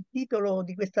il titolo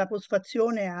di questa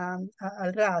postfazione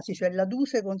al Rasi, cioè La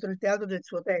Duse contro il teatro del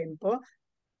suo tempo,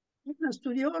 è una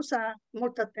studiosa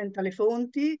molto attenta alle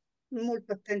fonti,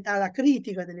 molto attenta alla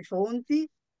critica delle fonti,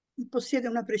 possiede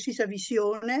una precisa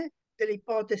visione delle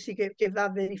ipotesi che va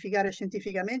a verificare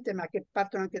scientificamente, ma che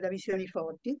partono anche da visioni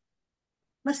forti.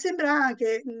 Ma sembra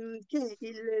anche che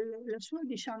la sua,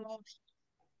 diciamo,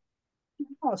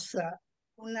 mossa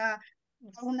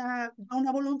da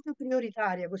una volontà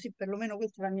prioritaria, così perlomeno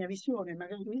questa è la mia visione,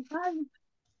 magari mi sbaglio,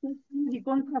 di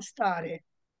contrastare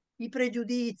i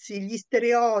pregiudizi, gli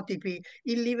stereotipi,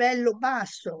 il livello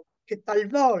basso che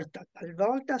talvolta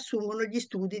assumono gli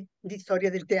studi di storia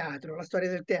del teatro, la storia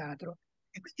del teatro.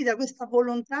 E quindi da questa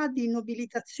volontà di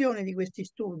nobilitazione di questi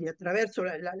studi attraverso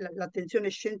l'attenzione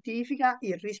scientifica,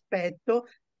 il rispetto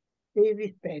e il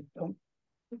rispetto.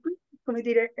 E quindi, come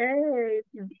dire, è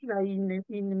viva in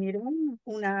Miran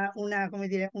come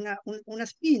dire, una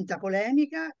spinta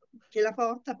polemica che la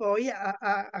porta poi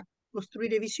a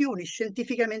costruire visioni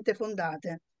scientificamente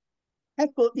fondate.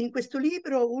 Ecco, in questo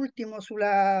libro ultimo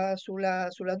sulla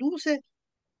Duse,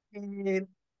 eh,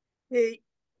 eh,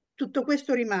 tutto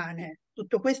questo rimane,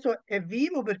 tutto questo è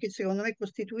vivo perché secondo me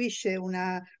costituisce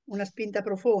una spinta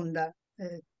profonda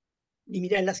di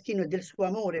Mirella Schino e del suo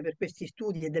amore per questi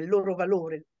studi e del loro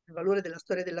valore, il valore della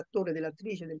storia dell'attore,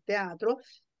 dell'attrice, del teatro,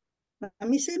 ma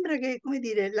mi sembra che, come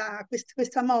dire,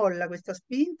 questa molla, questa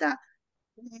spinta,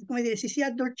 come dire, si sia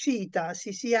addolcita,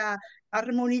 si sia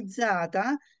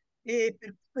armonizzata e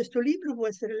per questo libro può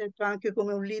essere letto anche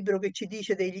come un libro che ci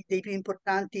dice dei più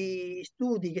importanti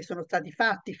studi che sono stati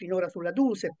fatti finora sulla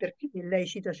Duse, perché lei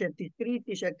cita certi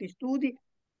scritti, certi studi,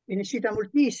 e ne cita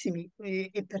moltissimi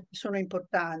e perché sono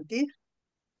importanti.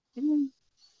 E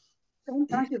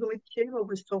anche, come dicevo,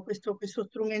 questo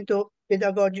strumento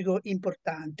pedagogico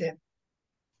importante.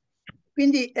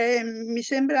 Quindi mi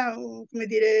sembra, come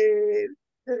dire,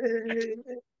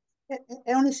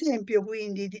 è un esempio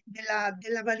quindi della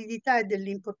validità e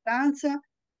dell'importanza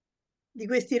di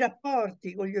questi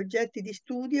rapporti con gli oggetti di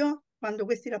studio, quando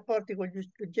questi rapporti con gli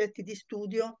oggetti di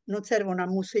studio non servono a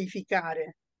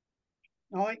museificare,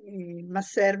 no? Ma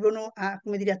servono a,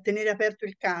 come dire, a tenere aperto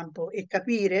il campo e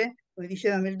capire, come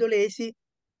diceva Meldolesi,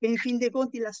 che in fin dei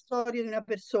conti la storia di una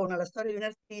persona, la storia di un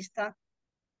artista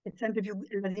è sempre più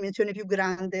la dimensione più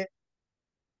grande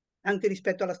anche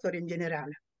rispetto alla storia in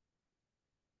generale.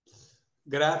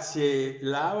 Grazie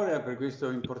Laura per questo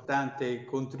importante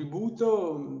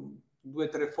contributo. 2 o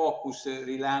 3 focus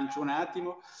rilancio un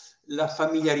attimo. La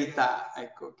familiarità,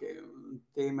 ecco, che è un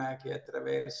tema che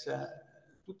attraversa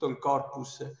tutto il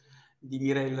corpus di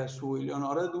Mirella su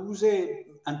Eleonora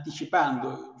Duse,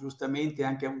 anticipando giustamente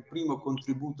anche un primo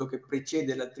contributo che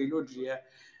precede la trilogia,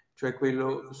 cioè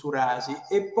quello su Rasi,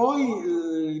 e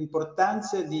poi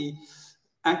l'importanza di,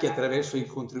 anche attraverso i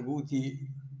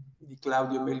contributi di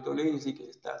Claudio Meldolesi, che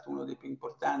è stato uno dei più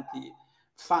importanti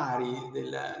fari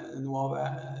della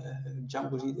nuova, diciamo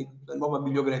così, della nuova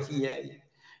bibliografia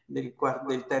del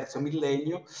terzo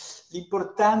millennio,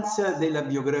 l'importanza della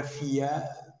biografia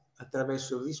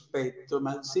attraverso il rispetto,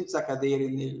 ma senza cadere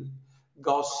nel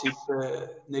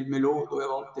gossip, nel melò, dove a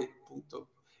volte appunto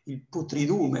il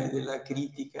putridume della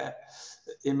critica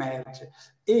emerge.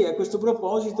 E a questo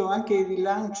proposito anche il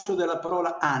rilancio della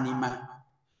parola anima,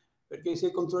 perché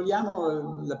se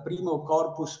controlliamo il primo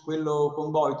corpus, quello con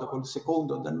Boito, col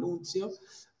secondo D'Annunzio,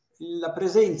 la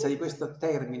presenza di questo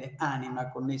termine anima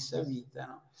connessa a vita,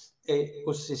 no? È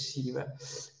ossessiva.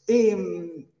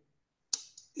 E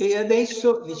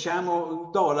adesso, diciamo,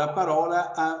 do la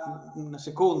parola a una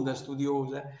seconda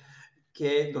studiosa,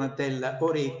 che è Donatella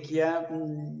Orecchia,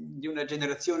 di una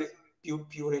generazione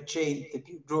più recente,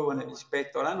 più giovane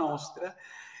rispetto alla nostra.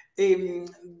 E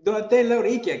Donatella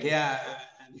Orecchia, che ha,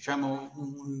 diciamo,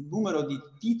 un numero di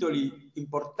titoli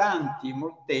importanti,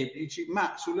 molteplici,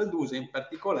 ma sulla Duse in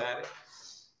particolare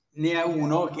ne ha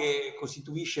uno che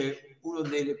costituisce uno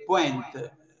delle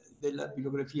pointe della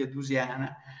bibliografia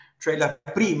dusiana, cioè la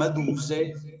prima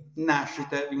Duse,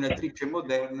 nascita di un'attrice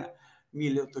moderna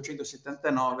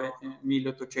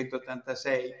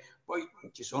 1879-1886. Poi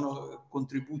ci sono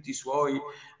contributi suoi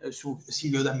su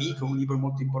Silvio D'Amico, un libro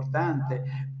molto importante,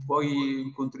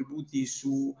 poi contributi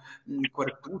su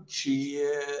Quartucci,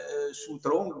 su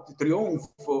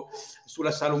Trionfo,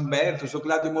 sulla Sala Umberto, su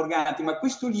Claudio Morganti, ma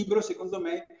questo libro secondo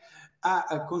me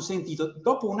ha consentito,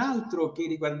 dopo un altro che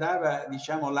riguardava,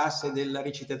 diciamo, l'asse della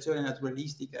recitazione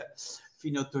naturalistica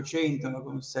fine Ottocento, no,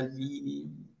 con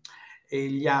Salvini, e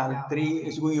gli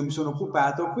altri su cui io mi sono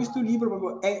occupato, questo libro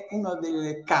proprio è uno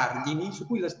dei cardini su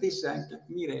cui la stessa anche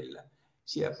Mirella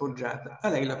si è appoggiata. A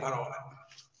lei la parola.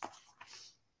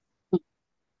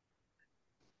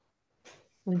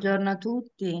 Buongiorno a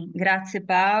tutti, grazie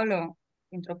Paolo,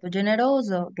 fin troppo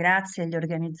generoso, grazie agli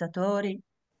organizzatori,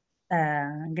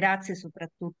 grazie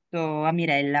soprattutto a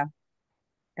Mirella.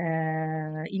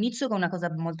 Inizio con una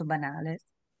cosa molto banale.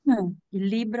 Il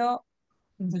libro,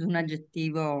 uso un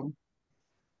aggettivo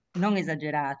non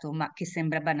esagerato, ma che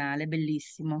sembra banale,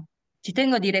 bellissimo. Ci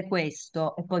tengo a dire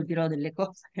questo e poi dirò delle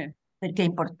cose perché è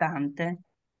importante,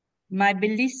 ma è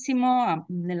bellissimo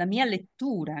nella mia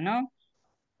lettura, no?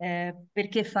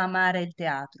 Perché fa amare il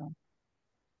teatro.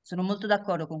 Sono molto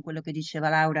d'accordo con quello che diceva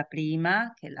Laura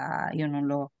prima, che io non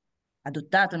l'ho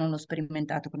adottato, non l'ho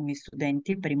sperimentato con i miei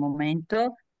studenti per il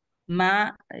momento,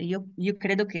 ma io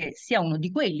credo che sia uno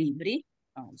di quei libri,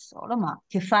 non solo, ma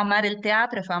che fa amare il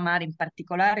teatro e fa amare in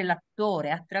particolare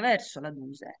l'attore attraverso la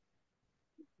Duse.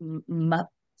 Ma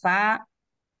fa,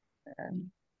 ehm,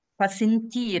 fa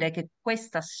sentire che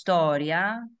questa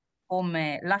storia,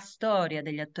 come la storia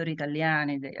degli attori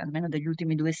italiani, almeno degli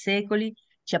ultimi 2 secoli,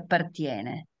 ci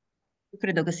appartiene. Io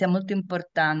credo che sia molto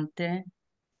importante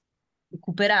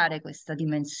recuperare questa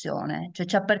dimensione, cioè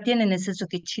ci appartiene nel senso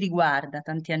che ci riguarda.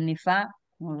 Tanti anni fa,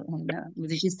 un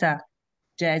musicista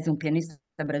jazz, un pianista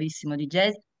bravissimo di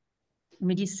jazz,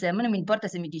 mi disse: a me non mi importa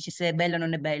se mi dici se è bello o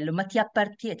non è bello, ma ti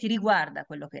appartiene, ti riguarda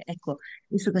quello che, ecco,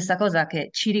 su questa cosa che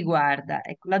ci riguarda.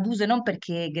 Ecco, la Duse non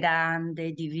perché è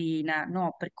grande, divina,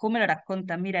 no, per come lo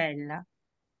racconta Mirella,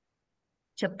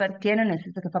 ci appartiene nel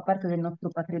senso che fa parte del nostro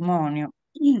patrimonio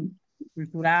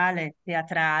culturale,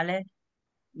 teatrale,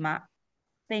 ma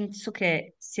penso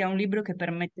che sia un libro che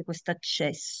permette questo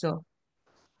accesso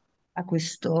a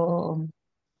questo,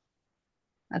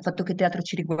 al fatto che il teatro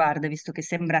ci riguarda, visto che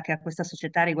sembra che a questa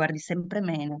società riguardi sempre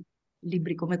meno.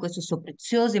 Libri come questo sono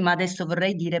preziosi, ma adesso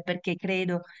vorrei dire perché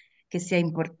credo che sia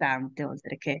importante,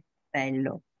 oltre che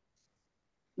bello.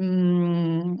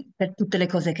 Per tutte le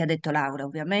cose che ha detto Laura,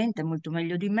 ovviamente, molto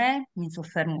meglio di me, mi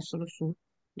soffermo solo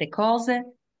sulle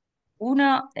cose.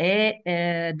 Uno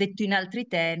è detto in altri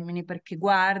termini perché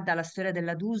guarda la storia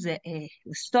della Duse e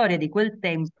la storia di quel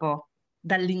tempo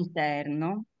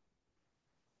dall'interno,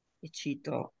 e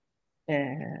cito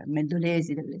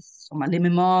Meldolesi, insomma, le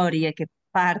memorie che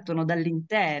partono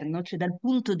dall'interno, cioè dal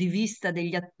punto di vista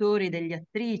degli attori e delle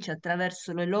attrici,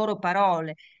 attraverso le loro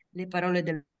parole, le parole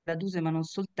della Duse, ma non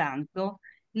soltanto.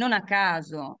 Non a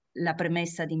caso la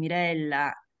premessa di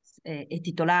Mirella è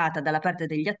titolata Dalla parte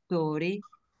degli attori,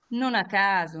 non a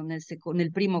caso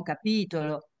nel primo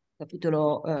capitolo,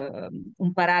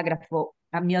 un paragrafo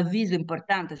a mio avviso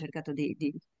importante, ho cercato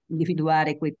di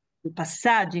individuare quei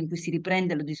passaggi in cui si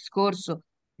riprende lo discorso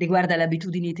riguardo alle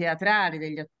abitudini teatrali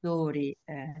degli attori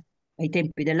ai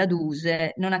tempi della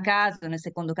Duse. Non a caso nel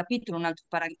secondo capitolo un altro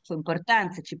paragrafo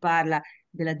importante ci parla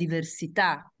della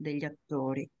diversità degli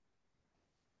attori.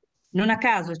 Non a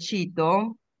caso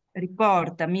cito,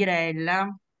 riporta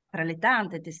Mirella, tra le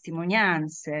tante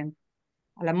testimonianze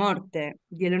alla morte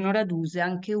di Eleonora Duse,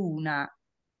 anche una,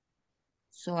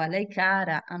 so a lei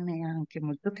cara, a me anche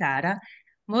molto cara,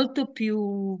 molto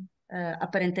più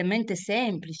apparentemente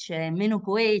semplice, meno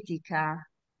poetica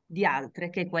di altre,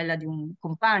 che è quella di un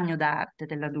compagno d'arte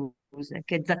della Duse,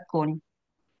 che è Zacconi,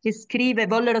 che scrive: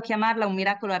 vollero chiamarla un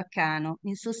miracolo arcano.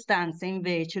 In sostanza,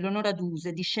 invece, Leonora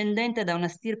Duse, discendente da una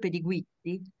stirpe di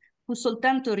Guitti, fu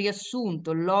soltanto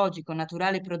riassunto, logico,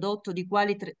 naturale prodotto di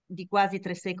quasi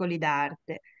 3 secoli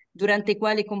d'arte, durante i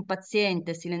quali con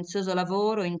paziente e silenzioso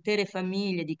lavoro intere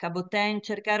famiglie di Cabotin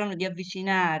cercarono di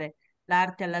avvicinare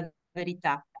l'arte alla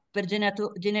verità. Per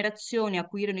generazioni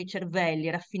acuirono i cervelli,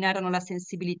 raffinarono la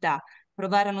sensibilità,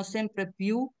 provarono sempre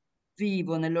più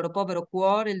vivo nel loro povero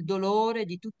cuore il dolore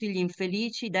di tutti gli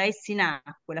infelici da essi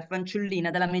nacque, la fanciullina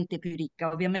dalla mente più ricca.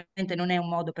 Ovviamente non è un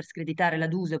modo per screditare la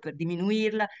Duse o per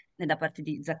diminuirla, né da parte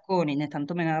di Zacconi, né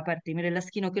tantomeno da parte di Mirella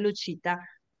Schino che lo cita,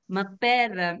 ma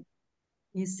per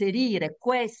inserire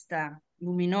questa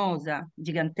luminosa,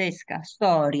 gigantesca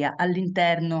storia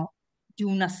all'interno di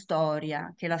una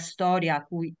storia, che è la storia a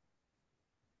cui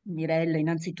Mirella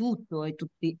innanzitutto e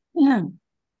tutti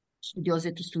studiosi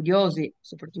e studiosi,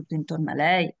 soprattutto intorno a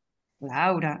lei,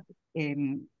 Laura,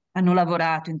 hanno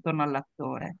lavorato intorno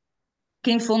all'attore,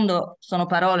 che in fondo sono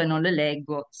parole, non le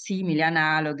leggo, simili,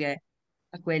 analoghe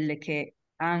a quelle che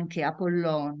anche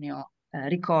Apollonio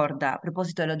ricorda a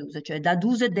proposito della Duse, cioè da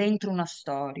Duse dentro una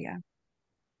storia.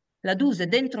 La Duse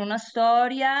dentro una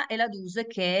storia è la Duse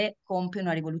che compie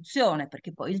una rivoluzione,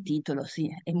 perché poi il titolo, sì,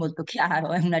 è molto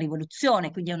chiaro, è una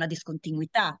rivoluzione, quindi è una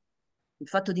discontinuità. il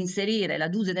fatto di inserire la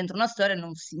Duse dentro una storia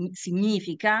non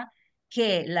significa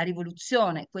che la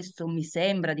rivoluzione, questo mi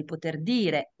sembra di poter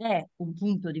dire, è un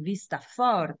punto di vista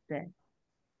forte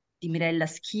di Mirella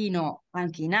Schino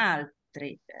anche in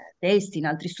altri testi, in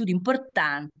altri studi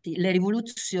importanti. Le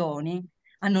rivoluzioni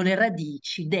hanno le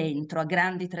radici dentro a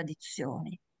grandi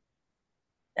tradizioni.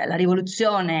 La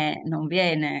rivoluzione non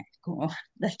viene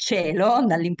dal cielo,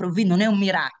 dall'improvviso, non è un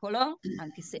miracolo,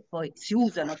 anche se poi si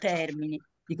usano termini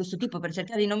di questo tipo per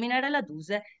cercare di nominare la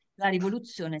Duse. La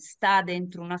rivoluzione sta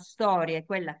dentro una storia, è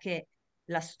quella che è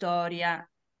la storia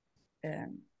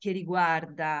che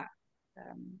riguarda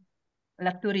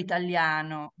l'attore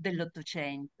italiano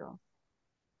dell'Ottocento.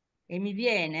 E mi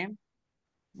viene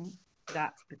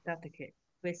aspettate che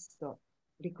questo,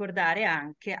 ricordare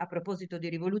anche, a proposito di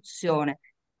rivoluzione,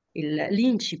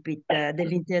 l'incipit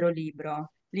dell'intero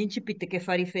libro, l'incipit che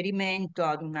fa riferimento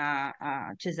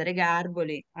a Cesare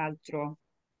Garboli, altro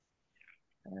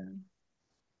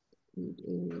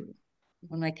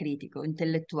non è critico,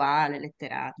 intellettuale,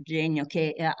 letterato, genio,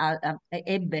 che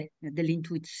ebbe delle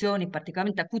intuizioni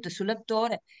particolarmente acute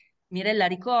sull'attore. Mirella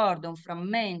ricorda un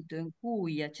frammento in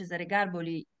cui Cesare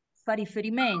Garboli fa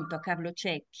riferimento a Carlo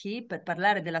Cecchi per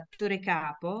parlare dell'attore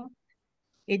capo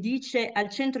e dice: al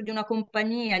centro di una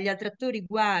compagnia gli altri attori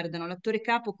guardano l'attore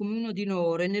capo come uno di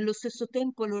loro e nello stesso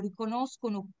tempo lo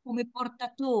riconoscono come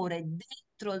portatore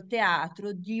dentro il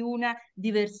teatro di una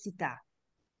diversità,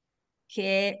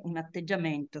 che è un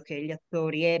atteggiamento che gli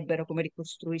attori ebbero, come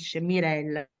ricostruisce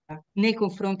Mirella, nei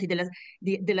confronti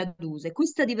della Duse.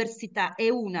 Questa diversità è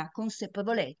una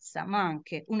consapevolezza, ma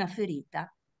anche una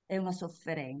ferita e una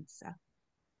sofferenza.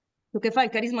 Ciò che fa il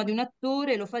carisma di un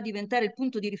attore lo fa diventare il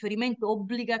punto di riferimento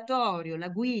obbligatorio, la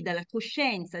guida, la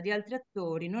coscienza di altri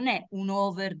attori. Non è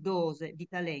un'overdose di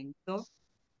talento,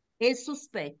 è il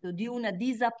sospetto di una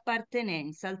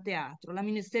disappartenenza al teatro, la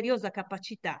misteriosa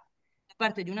capacità da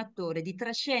parte di un attore di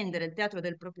trascendere il teatro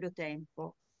del proprio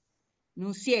tempo.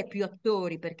 Non si è più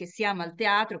attori perché si ama il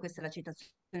teatro, questa è la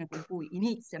citazione con cui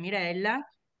inizia Mirella,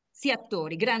 si è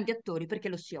attori, grandi attori perché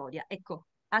lo si odia. Ecco,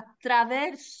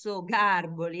 attraverso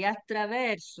Garboli,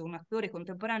 attraverso un attore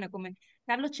contemporaneo come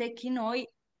Carlo Cecchi,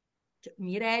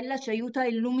 Mirella ci aiuta a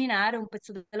illuminare un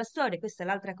pezzo della storia. Questa è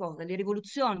l'altra cosa. Le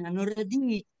rivoluzioni hanno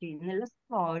radici nella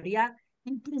storia,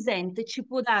 il presente ci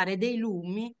può dare dei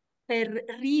lumi per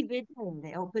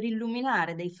rivedere o per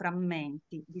illuminare dei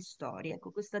frammenti di storia.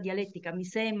 Ecco, questa dialettica mi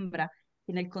sembra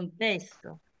che nel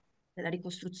contesto della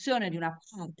ricostruzione di una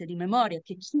parte di memoria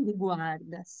che ci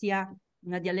riguarda sia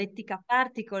una dialettica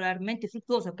particolarmente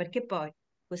fruttuosa, perché poi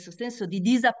questo senso di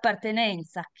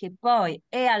disappartenenza che poi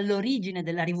è all'origine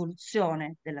della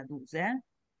rivoluzione della Duse,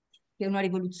 che è una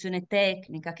rivoluzione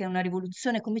tecnica, che è una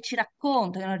rivoluzione, come ci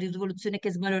racconta, che è una rivoluzione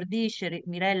che sbalordisce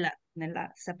Mirella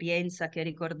nella sapienza che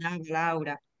ricordava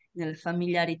Laura, nella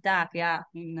familiarità che ha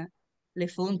con le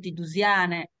fonti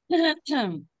dusiane,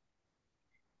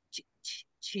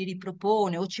 ci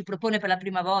ripropone o ci propone per la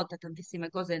prima volta tantissime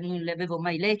cose, non le avevo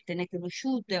mai lette né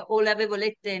conosciute, o le avevo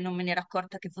lette e non me ne ero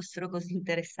accorta che fossero così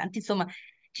interessanti. Insomma,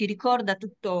 ci ricorda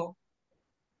tutto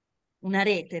una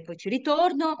rete, poi ci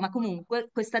ritorno, ma comunque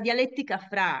questa dialettica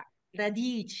fra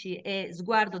radici e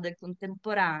sguardo del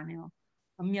contemporaneo,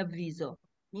 a mio avviso,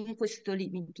 in questo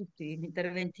libro, in tutti gli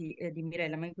interventi di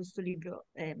Mirella, ma in questo libro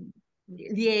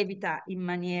lievita in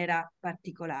maniera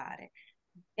particolare.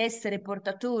 Essere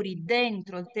portatori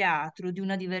dentro il teatro di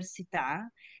una diversità,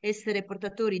 essere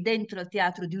portatori dentro il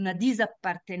teatro di una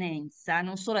disappartenenza,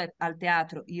 non solo al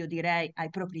teatro, io direi ai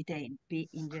propri tempi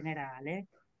in generale,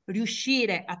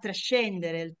 riuscire a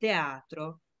trascendere il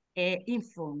teatro e in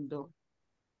fondo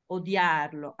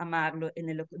odiarlo, amarlo e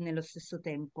nello stesso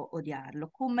tempo odiarlo.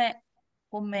 Come,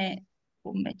 come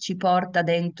ci porta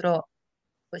dentro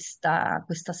questa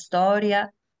storia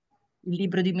il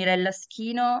libro di Mirella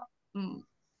Schino?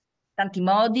 Tanti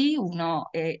modi, uno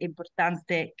è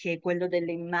importante che è quello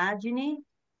delle immagini.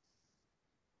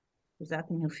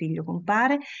 Scusate, mio figlio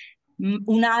compare.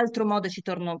 Un altro modo, ci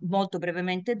torno molto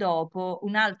brevemente dopo,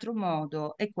 un altro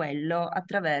modo è quello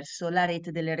attraverso la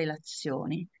rete delle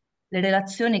relazioni. Le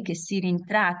relazioni che si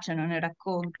rintracciano nel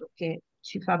racconto che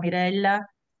ci fa Mirella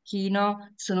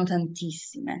Chino sono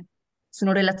tantissime.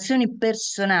 Sono relazioni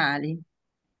personali,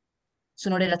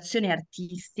 sono relazioni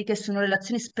artistiche, sono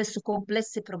relazioni spesso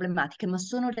complesse e problematiche, ma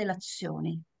sono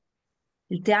relazioni.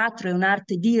 Il teatro è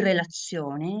un'arte di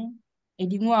relazioni e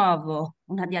di nuovo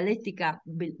una dialettica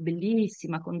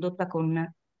bellissima, condotta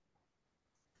con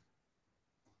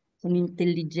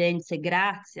intelligenza e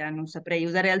grazia, non saprei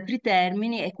usare altri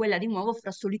termini, è quella di nuovo fra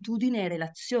solitudine e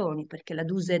relazioni, perché la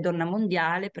Duse è donna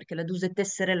mondiale, perché la Duse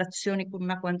tesse relazioni con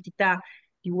una quantità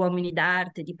di uomini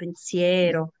d'arte, di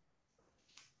pensiero,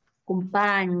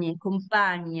 compagni,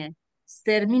 compagne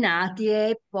sterminati,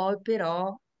 e poi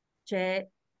però c'è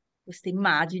questa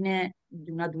immagine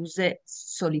di una Duse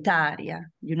solitaria,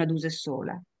 di una Duse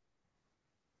sola.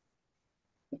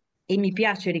 E mi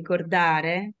piace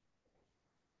ricordare,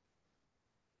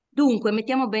 dunque,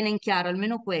 mettiamo bene in chiaro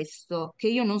almeno questo, che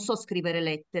io non so scrivere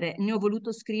lettere, ne ho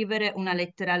voluto scrivere una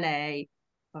lettera a lei.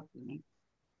 Va bene.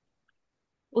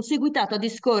 Ho seguitato a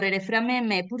discorrere fra me e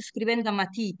me, pur scrivendo a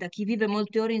matita. Chi vive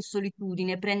molte ore in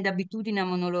solitudine prende abitudine a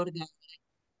monologare.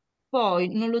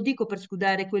 Poi non lo dico per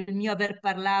scudare quel mio aver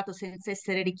parlato senza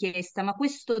essere richiesta, ma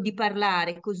questo di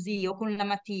parlare così o con la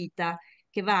matita,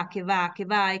 che va, che va, che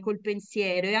va, e col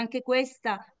pensiero, è anche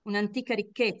questa un'antica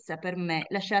ricchezza per me,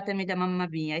 lasciatemi da mamma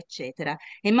mia, eccetera.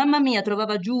 E mamma mia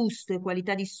trovava giusto e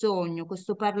qualità di sogno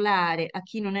questo parlare a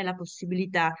chi non è la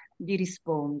possibilità di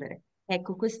rispondere.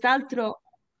 Ecco, quest'altro,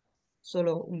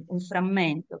 solo un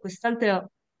frammento,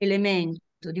 quest'altro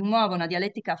elemento di nuovo una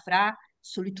dialettica fra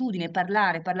solitudine,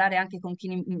 parlare, parlare anche con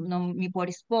chi non mi può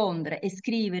rispondere, e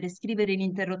scrivere, scrivere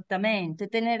ininterrottamente,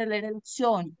 tenere le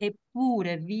relazioni,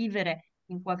 eppure vivere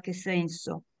in qualche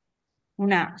senso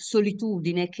una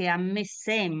solitudine che a me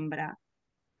sembra,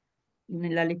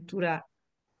 nella lettura,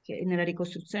 che nella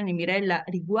ricostruzione di Mirella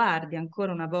riguardi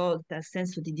ancora una volta il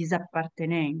senso di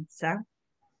disappartenenza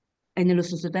e nello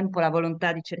stesso tempo la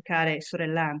volontà di cercare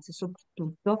sorellanze,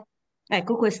 soprattutto.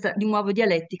 Ecco, questa di nuovo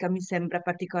dialettica mi sembra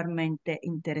particolarmente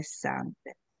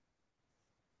interessante.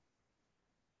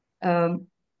 Ehm,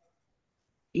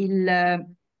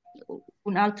 il-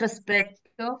 un altro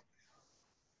aspetto,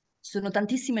 sono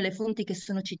tantissime le fonti che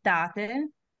sono citate,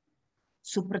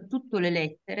 soprattutto le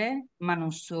lettere, ma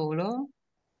non solo,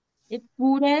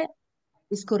 eppure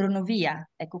scorrono via.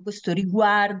 Ecco, questo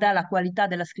riguarda la qualità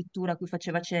della scrittura a cui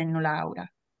faceva cenno Laura,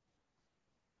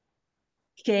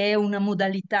 che è una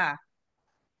modalità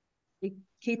e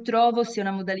che trovo sia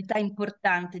una modalità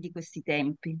importante di questi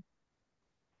tempi,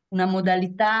 una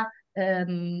modalità,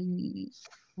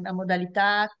 una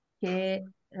modalità che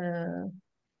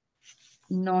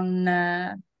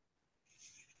non,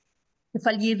 che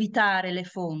fa lievitare le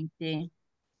fonti,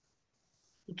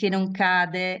 che non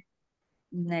cade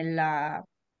nella,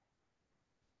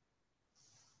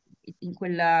 in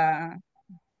quella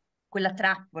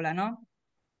trappola, no?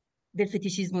 Del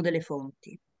feticismo delle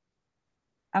fonti.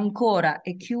 Ancora,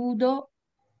 e chiudo,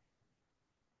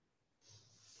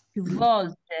 più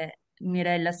volte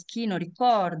Mirella Schino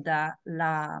ricorda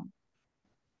la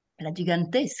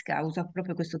gigantesca, usa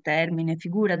proprio questo termine,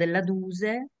 figura della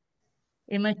Duse,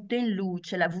 e mette in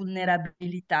luce la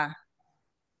vulnerabilità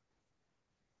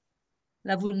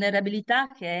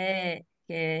che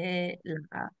è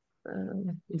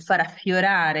il far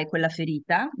affiorare quella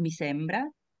ferita, mi sembra,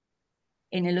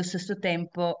 e nello stesso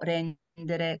tempo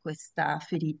rendere questa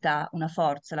ferita una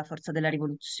forza, la forza della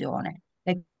rivoluzione.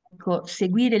 Ecco,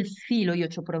 seguire il filo, io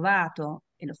ci ho provato,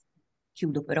 e lo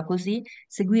chiudo però così,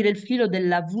 seguire il filo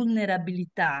della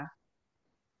vulnerabilità,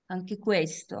 anche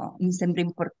questo mi sembra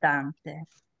importante.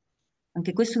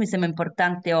 Anche questo mi sembra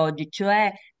importante oggi,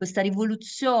 cioè questa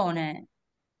rivoluzione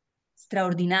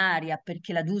straordinaria,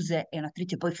 perché la Duse è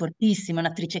un'attrice poi fortissima,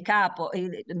 un'attrice capo,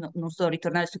 e non sto a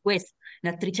ritornare su questo,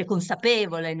 un'attrice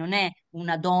consapevole, non è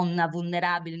una donna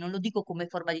vulnerabile, non lo dico come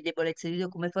forma di debolezza, lo dico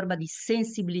come forma di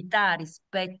sensibilità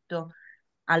rispetto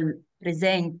al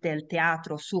presente, al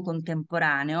teatro suo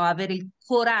contemporaneo, avere il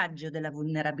coraggio della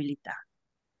vulnerabilità,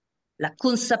 la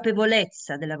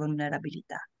consapevolezza della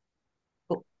vulnerabilità.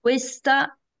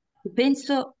 Questa,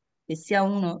 penso che sia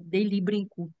uno dei libri in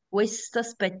cui questo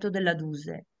aspetto della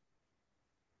Duse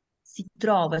si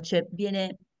trova, cioè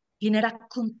viene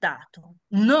raccontato,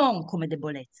 non come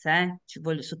debolezza, ci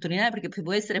voglio sottolineare perché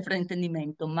può essere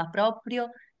fraintendimento, ma proprio i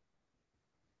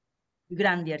più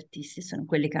grandi artisti sono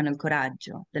quelli che hanno il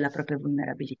coraggio della propria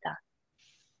vulnerabilità.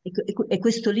 E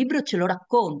questo libro ce lo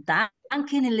racconta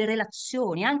anche nelle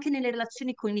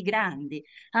relazioni con i grandi,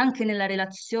 anche nella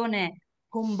relazione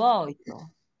con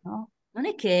Boito, no? Non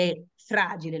è che è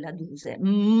fragile la Duse,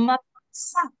 ma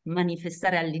sa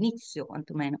manifestare all'inizio,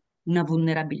 quantomeno, una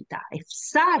vulnerabilità e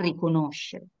sa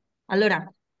riconoscere. Allora,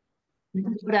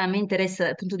 ora mi interessa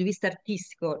dal punto di vista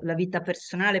artistico la vita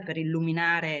personale per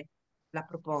illuminare la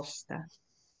proposta.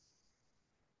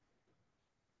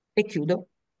 E chiudo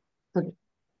così.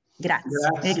 Grazie,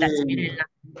 e grazie Grazie Mirella.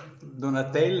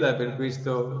 Donatella per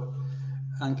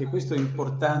anche questo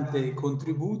importante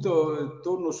contributo.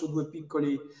 Torno su due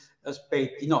piccoli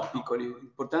aspetti, no, piccoli,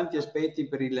 importanti aspetti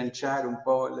per rilanciare un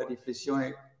po' la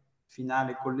riflessione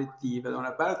finale collettiva. Da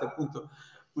una parte appunto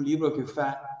un libro che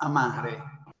fa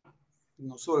amare,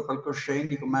 non solo il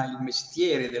palcoscenico, ma il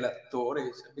mestiere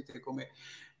dell'attore. Sapete come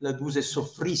la Duse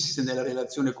soffrisse nella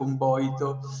relazione con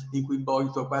Boito, in cui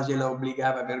Boito quasi la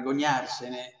obbligava a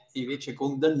vergognarsene, invece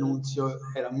con D'Annunzio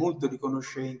era molto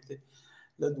riconoscente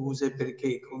la Duse,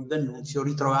 perché con D'Annunzio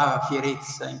ritrovava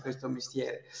fierezza in questo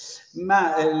mestiere.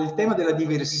 Ma il tema della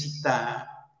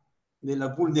diversità,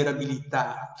 della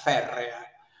vulnerabilità ferrea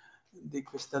di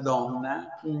questa donna,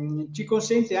 ci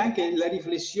consente anche la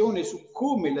riflessione su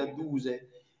come la Duse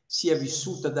sia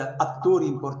vissuta da attori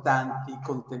importanti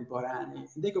contemporanei.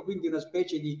 Ed ecco quindi una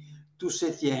specie di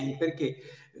Toussaintien, perché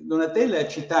Donatella ha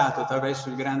citato attraverso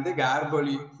il grande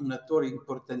Garboli un attore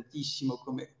importantissimo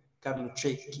come Carlo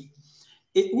Cecchi,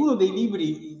 e uno dei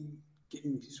libri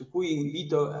su cui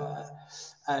invito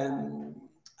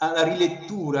alla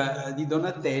rilettura di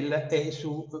Donatella è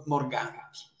su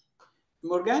Morganti.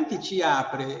 Morganti ci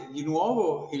apre di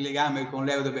nuovo il legame con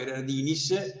Leo de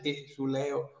Berardinis, e su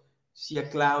Leo sia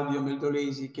Claudio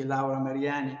Meldolesi che Laura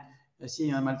Mariani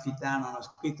assieme a Amalfitano hanno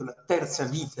scritto La terza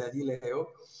vita di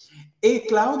Leo, e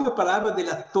Claudio parlava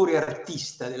dell'attore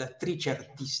artista, dell'attrice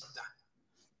artista.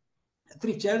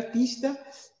 Attrice artista,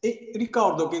 e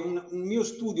ricordo che un mio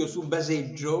studio sul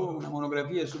Baseggio, una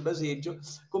monografia sul Baseggio,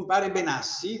 compare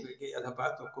Benassi, perché ha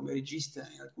lavorato come regista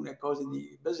in alcune cose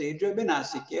di Baseggio, e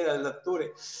Benassi, che era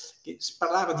l'attore che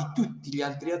parlava di tutti gli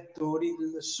altri attori,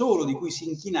 il solo di cui si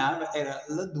inchinava era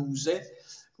la Duse,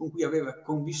 con cui aveva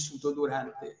convissuto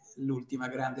durante l'ultima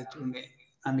grande tournée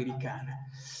americana.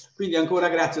 Quindi ancora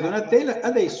grazie Donatella.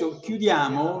 Adesso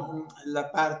chiudiamo la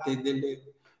parte delle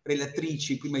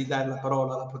relatrici prima di dare la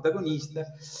parola alla protagonista,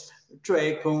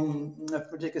 cioè con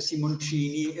Francesca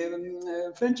Simoncini.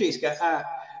 Francesca ha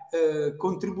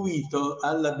contribuito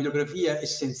alla bibliografia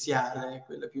essenziale,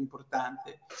 quella più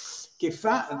importante, che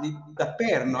fa da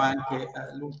perno anche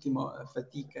all'ultima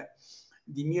fatica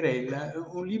di Mirella,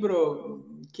 un libro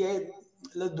che è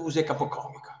La Duse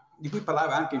capocomico, di cui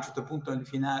parlava anche a un certo punto nel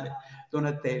finale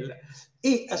Donatella.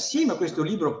 E assieme a questo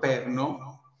libro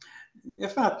perno ha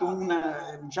fatto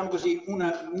diciamo così,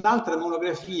 un'altra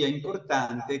monografia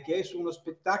importante, che è su uno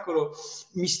spettacolo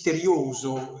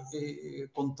misterioso e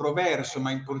controverso ma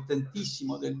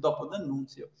importantissimo del dopo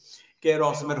D'Annunzio, che è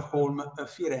Rosmerholm a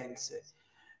Firenze,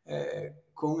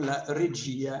 con la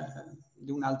regia di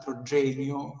un altro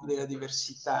genio della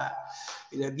diversità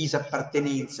e della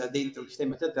disappartenenza dentro il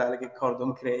sistema teatrale, che è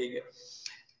Gordon Craig.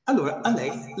 Allora, a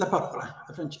lei la parola,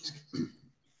 a Francesca.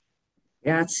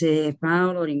 Grazie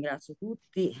Paolo, ringrazio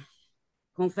tutti.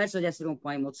 Confesso di essere un po'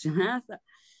 emozionata.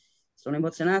 Sono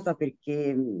emozionata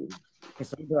perché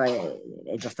questo libro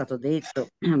è già stato detto,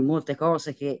 molte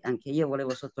cose che anche io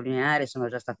volevo sottolineare sono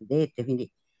già state dette, quindi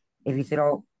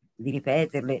eviterò di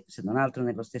ripeterle, se non altro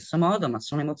nello stesso modo, ma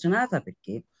sono emozionata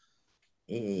perché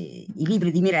i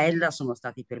libri di Mirella sono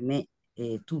stati per me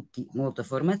tutti molto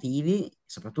formativi,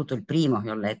 soprattutto il primo che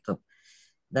ho letto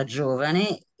da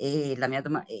giovane, e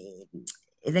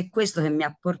ed è questo che mi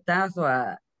ha portato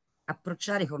a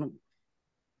approcciare con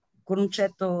un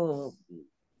certo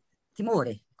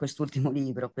timore quest'ultimo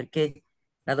libro, perché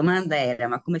la domanda era: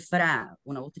 ma come farà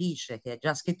un'autrice che ha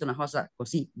già scritto una cosa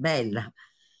così bella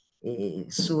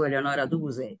su Eleonora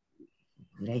Duse,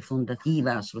 direi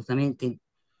fondativa, assolutamente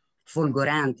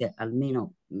folgorante,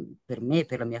 almeno per me,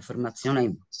 per la mia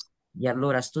formazione di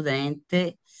allora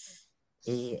studente,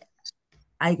 e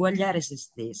a eguagliare se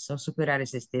stesso, a superare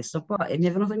se stesso. Poi, e mi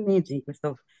è venuto in mente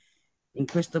in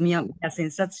questa mia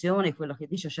sensazione quello che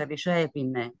dice Charlie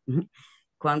Chaplin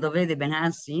quando vede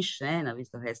Benassi in scena,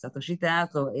 visto che è stato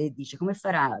citato, e dice: come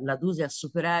farà la Duse a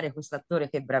superare questo attore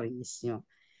che è bravissimo?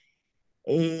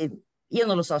 E io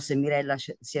non lo so se Mirella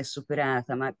si è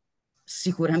superata, ma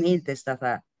sicuramente è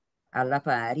stata alla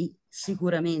pari,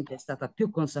 sicuramente è stata più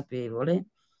consapevole,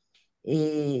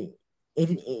 e,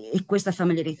 e questa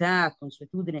familiarità,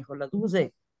 consuetudine con la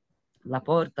Duse la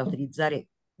porta a utilizzare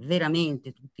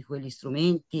veramente tutti quegli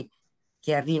strumenti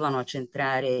che arrivano a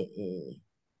centrare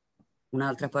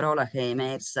un'altra parola che è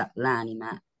emersa,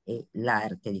 l'anima e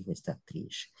l'arte di questa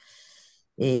attrice.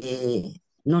 E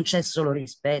non c'è solo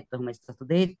rispetto, come è stato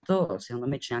detto, secondo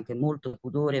me c'è anche molto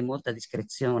pudore e molta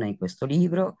discrezione in questo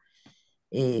libro,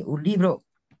 un libro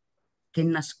che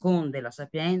nasconde la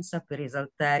sapienza per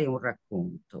esaltare un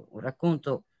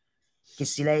racconto che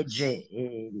si legge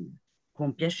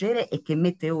con piacere e che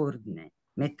mette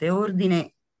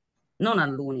ordine non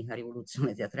all'unica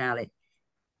rivoluzione teatrale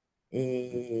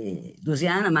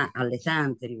dusiana, ma alle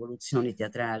tante rivoluzioni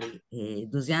teatrali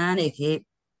dusiane che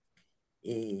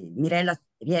Mirella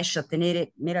riesce a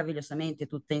tenere meravigliosamente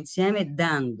tutte insieme,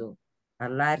 dando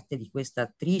all'arte di questa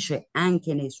attrice,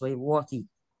 anche nei suoi vuoti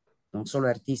non solo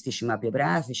artistici ma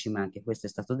biografici, ma anche questo è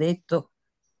stato detto,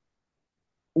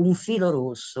 un filo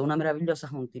rosso, una meravigliosa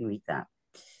continuità.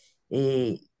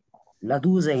 E la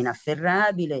Duse è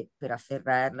inafferrabile, per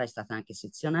afferrarla è stata anche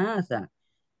sezionata,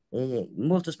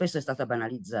 molto spesso è stata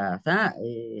banalizzata,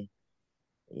 e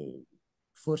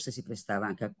forse si prestava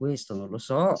anche a questo, non lo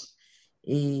so.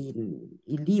 E,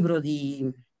 il libro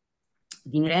di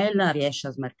Mirella riesce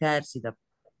a smarcarsi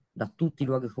da tutti i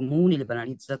luoghi comuni, le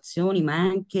banalizzazioni, ma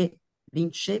anche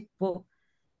l'inceppo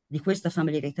di questa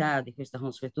familiarità, di questa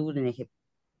consuetudine che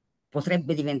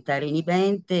potrebbe diventare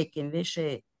inibente e che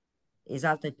invece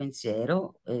esalta il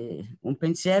pensiero, un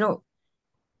pensiero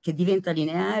che diventa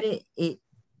lineare e,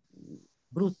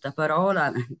 brutta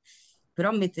parola,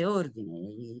 però mette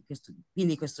ordine.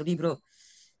 Quindi questo libro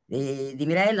di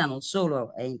Mirella non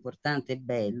solo è importante e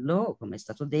bello, come è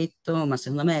stato detto, ma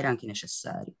secondo me era anche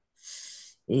necessario.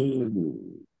 Eh,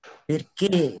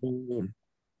 perché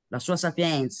la sua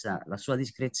sapienza, la sua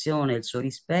discrezione e il suo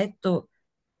rispetto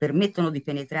permettono di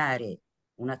penetrare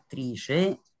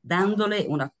un'attrice dandole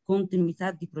una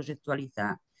continuità di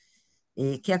progettualità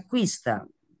che acquista,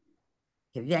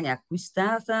 che viene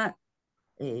acquistata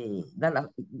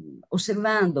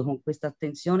osservando con questa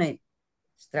attenzione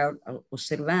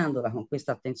osservandola con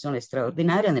questa attenzione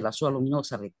straordinaria nella sua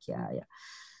luminosa vecchiaia.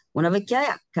 Una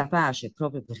vecchiaia capace,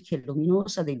 proprio perché è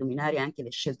luminosa, di illuminare anche le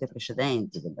scelte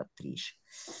precedenti dell'attrice.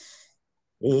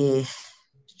 E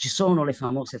ci sono le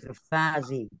famose tre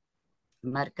fasi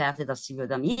marcate da Silvio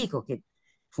D'Amico che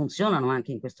funzionano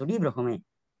anche in questo libro come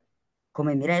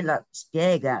Mirella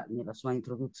spiega nella sua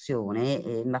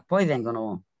introduzione, ma poi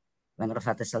vengono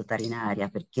fatte saltare in aria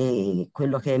perché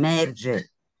quello che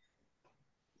emerge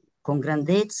con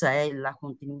grandezza è la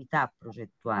continuità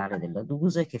progettuale della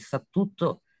Duse che fa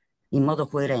tutto in modo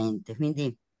coerente.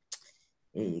 Quindi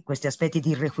questi aspetti di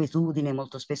irrequietudine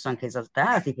molto spesso anche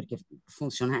esaltati perché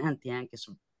funzionanti anche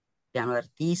sul piano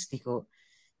artistico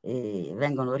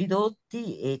vengono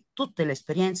ridotti e tutte le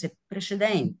esperienze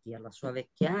precedenti alla sua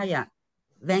vecchiaia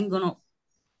vengono,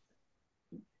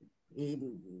 eh,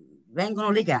 vengono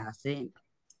legate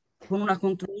con una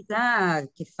continuità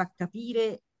che fa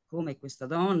capire come questa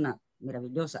donna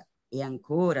meravigliosa e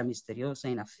ancora misteriosa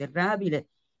e inafferrabile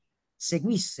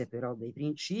seguisse però dei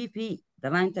principi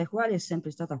davanti ai quali è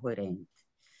sempre stata coerente.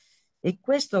 E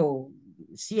questo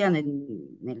sia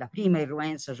nella prima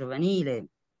irruenza giovanile,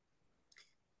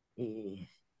 e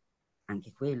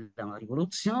anche quella è una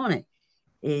rivoluzione,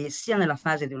 e sia nella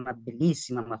fase di una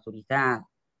bellissima maturità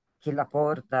che la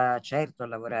porta certo a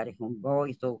lavorare con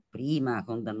Boito prima,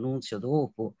 con D'Annunzio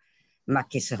dopo, ma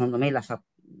che secondo me la fa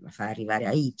arrivare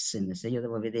a Ibsen. Se io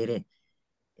devo vedere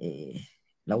eh,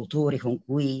 l'autore con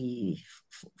cui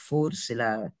forse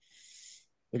la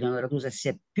Eleonora Duse si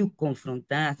è più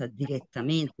confrontata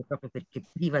direttamente, proprio perché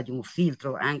priva di un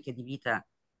filtro anche di vita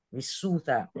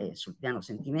vissuta sul piano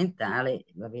sentimentale,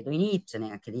 la vedo in Ibsen,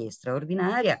 e anche lì è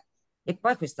straordinaria, e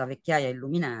poi questa vecchiaia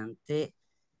illuminante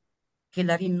che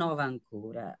la rinnova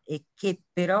ancora e che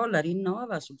però la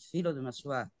rinnova sul filo di una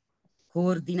sua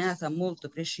coordinata molto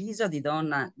precisa di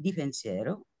donna di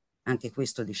pensiero, anche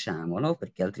questo diciamolo,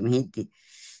 perché altrimenti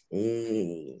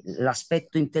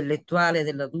l'aspetto intellettuale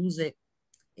della Duse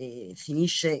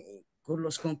finisce con lo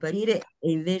scomparire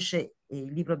e invece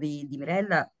il libro di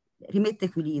Mirella rimette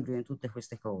equilibrio in tutte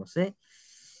queste cose.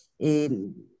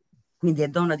 E, quindi è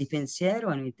donna di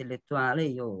pensiero, è un intellettuale,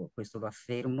 io questo lo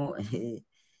affermo, e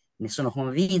ne sono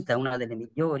convinta, una delle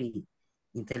migliori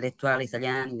intellettuali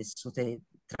italiane vissute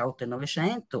tra 8 e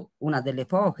 900, una delle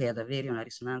poche ad avere una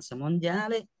risonanza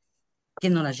mondiale, che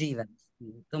non agiva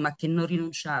all'istinto, ma che non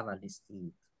rinunciava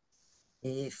all'istinto.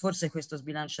 E forse questo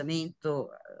sbilanciamento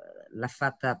l'ha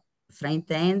fatta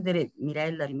fraintendere.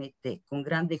 Mirella rimette con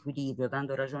grande equilibrio,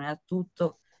 dando ragione a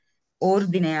tutto,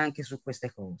 ordine anche su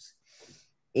queste cose.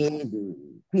 E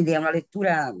quindi è una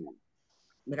lettura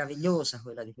meravigliosa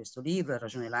quella di questo libro, ha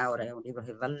ragione Laura, è un libro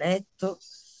che va letto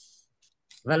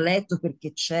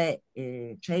perché c'è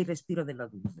il respiro della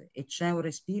Duse e c'è un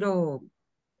respiro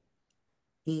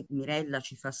che Mirella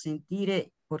ci fa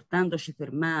sentire portandoci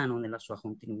per mano nella sua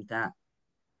continuità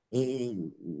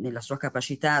e nella sua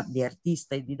capacità di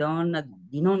artista e di donna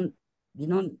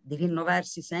di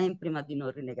rinnovarsi sempre, ma di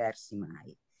non rinnegarsi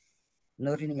mai.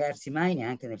 Non rinnegarsi mai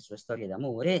neanche nelle sue storie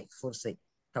d'amore, forse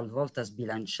talvolta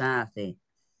sbilanciate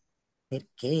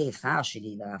perché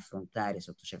facili da affrontare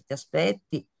sotto certi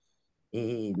aspetti,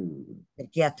 e,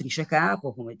 perché è attrice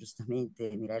capo, come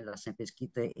giustamente Mirella ha sempre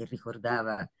scritto e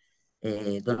ricordava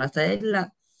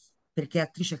Donatella, perché è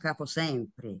attrice capo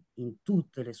sempre in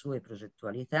tutte le sue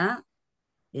progettualità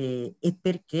e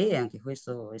perché, anche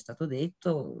questo è stato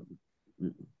detto,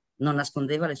 non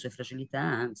nascondeva le sue fragilità,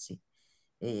 anzi,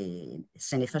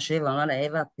 se ne faceva una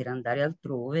leva per andare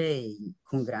altrove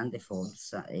con grande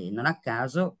forza. E non a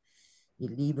caso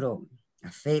il libro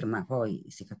afferma, poi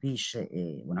si capisce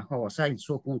una cosa, il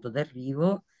suo punto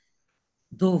d'arrivo,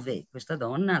 dove questa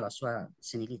donna la sua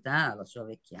senilità, la sua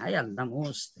vecchiaia la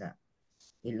mostra,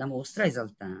 e la mostra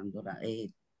esaltandola.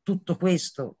 E tutto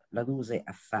questo la Duse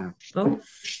ha fatto,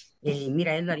 e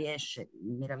Mirella riesce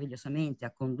meravigliosamente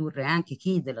a condurre anche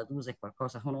chi della Duse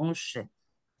qualcosa conosce,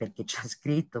 perché ci ha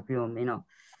scritto più o meno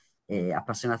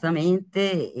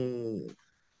appassionatamente, e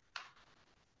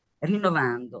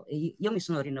rinnovando. E io mi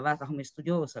sono rinnovata come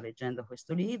studiosa leggendo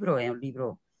questo libro. È un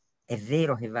libro, è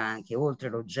vero, che va anche oltre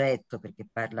l'oggetto, perché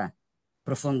parla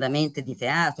profondamente di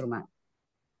teatro, ma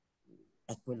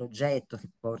è quell'oggetto che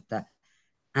porta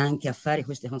anche a fare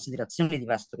queste considerazioni di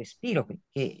vasto respiro,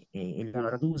 perché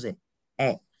Eleonora Duse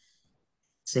è,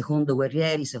 secondo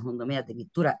Guerrieri, secondo me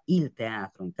addirittura il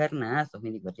teatro incarnato,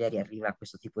 quindi Guerrieri arriva a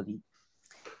questo tipo di,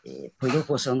 poi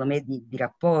dopo secondo me di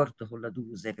rapporto con la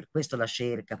Duse, per questo la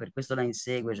cerca, per questo la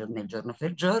insegue nel giorno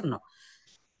per giorno.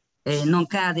 Non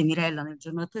cade Mirella nel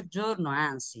giorno per giorno,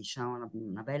 anzi, ha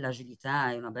una bella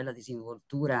agilità e una bella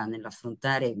disinvoltura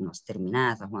nell'affrontare una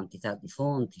sterminata quantità di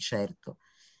fonti. Certo,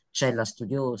 c'è la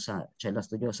studiosa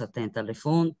attenta alle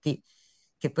fonti,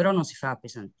 che però non si fa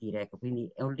appesantire. Ecco, quindi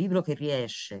è un libro che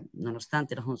riesce,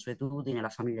 nonostante la consuetudine, la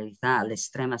familiarità,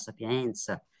 l'estrema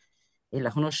sapienza e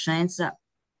la conoscenza,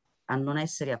 a non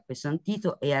essere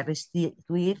appesantito e a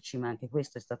restituirci, ma anche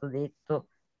questo è stato detto,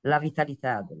 la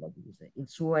vitalità della Duse, il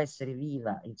suo essere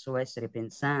viva, il suo essere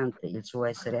pensante, il suo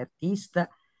essere artista,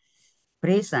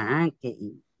 presa anche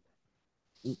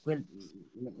in quel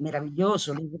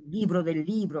meraviglioso libro del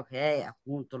libro, che è,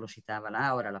 appunto, lo citava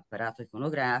Laura, l'apparato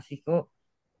iconografico,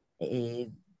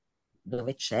 e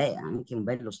dove c'è anche un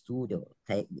bello studio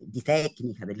di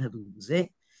tecnica della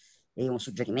Duse e un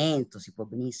suggerimento. Si può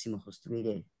benissimo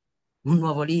costruire un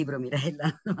nuovo libro,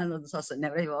 Mirella, ma non so se ne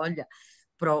avrei voglia,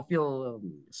 proprio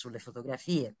sulle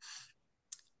fotografie.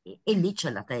 E lì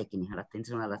c'è la tecnica,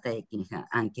 l'attenzione alla tecnica,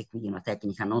 anche qui una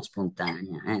tecnica non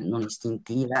spontanea, non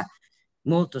istintiva,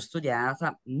 molto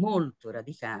studiata, molto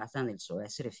radicata nel suo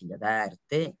essere figlia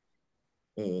d'arte,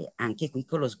 anche qui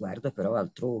con lo sguardo però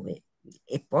altrove.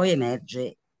 E poi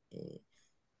emerge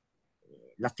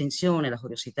l'attenzione, la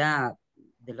curiosità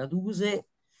della Duse,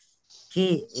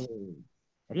 che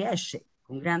riesce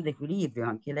con grande equilibrio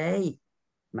anche lei,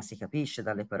 ma si capisce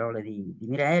dalle parole di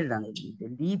Mirella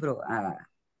del libro,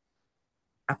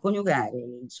 a coniugare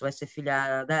il suo essere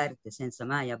figlia d'arte senza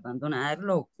mai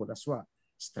abbandonarlo con la sua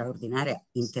straordinaria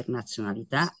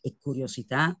internazionalità e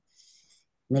curiosità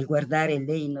nel guardare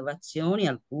le innovazioni,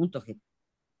 al punto che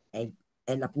è,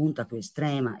 è la punta più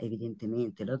estrema,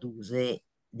 evidentemente, la Duse,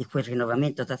 di quel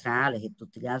rinnovamento teatrale che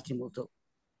tutti gli altri molto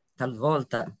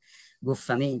talvolta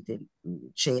goffamente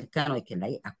cercano, e che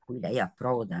a cui lei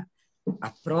approda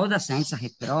senza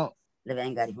che però le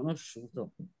venga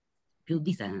riconosciuto più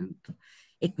di tanto.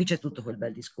 E qui c'è tutto quel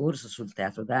bel discorso sul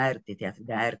teatro d'arte, i teatri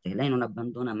d'arte, che lei non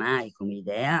abbandona mai come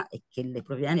idea e che le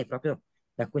proviene proprio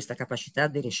da questa capacità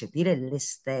di recepire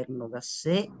l'esterno da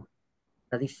sé,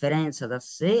 la differenza da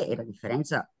sé e la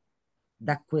differenza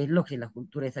da quello che la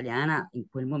cultura italiana in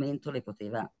quel momento le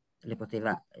poteva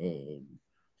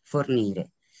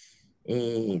fornire.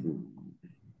 E,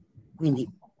 quindi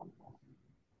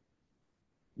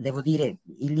devo dire,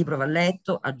 il libro va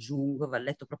letto, aggiungo, va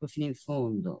letto proprio fino in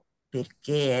fondo,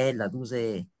 perché è la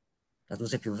Duse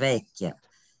più vecchia,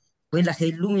 quella che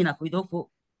illumina poi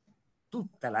dopo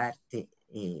tutta l'arte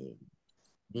di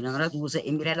Eleonora Duse,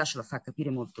 e Mirella ce lo fa capire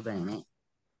molto bene,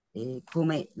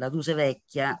 come la Duse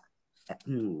vecchia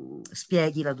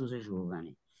spieghi la Duse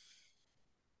giovane.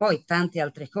 Poi tante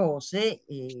altre cose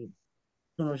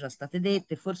sono già state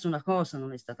dette, forse una cosa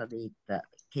non è stata detta,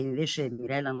 che invece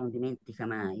Mirella non dimentica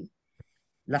mai: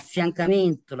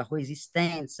 l'affiancamento, la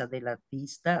coesistenza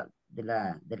dell'artista,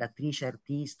 dell'attrice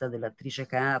artista, dell'attrice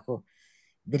capo,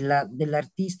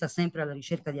 dell'artista sempre alla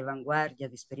ricerca di avanguardia,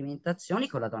 di sperimentazioni,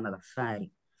 con la donna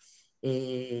d'affari.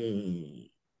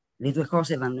 E le due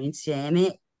cose vanno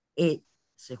insieme, e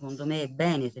secondo me è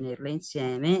bene tenerle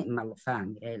insieme, ma lo fa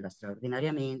Mirella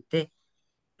straordinariamente,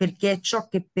 perché è ciò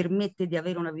che permette di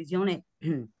avere una visione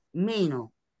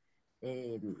meno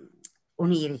eh,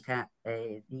 onirica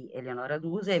di Eleonora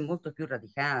Duse, è molto più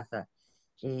radicata.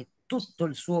 Tutto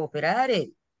il suo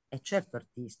operare è certo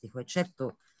artistico, è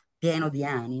certo pieno di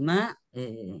anima,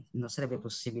 non sarebbe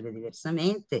possibile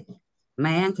diversamente, ma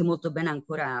è anche molto ben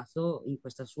ancorato in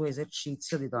questo suo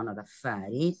esercizio di donna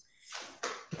d'affari.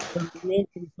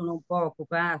 Personalmente mi sono un po'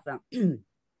 occupata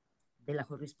della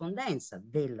corrispondenza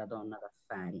della donna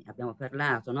d'affari. Abbiamo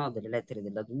parlato, no, delle lettere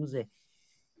della Duse,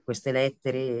 queste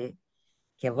lettere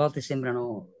che a volte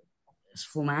sembrano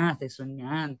sfumate,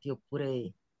 sognanti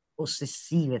oppure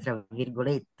ossessive, tra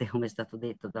virgolette, come è stato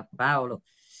detto da Paolo.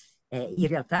 In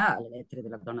realtà le lettere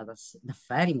della donna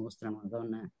d'affari mostrano una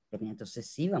donna per niente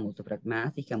ossessiva, molto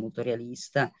pragmatica, molto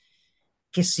realista,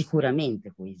 che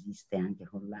sicuramente coesiste anche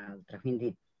con l'altra.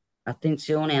 Quindi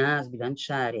attenzione a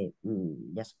sbilanciare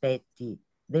gli aspetti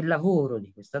del lavoro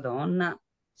di questa donna,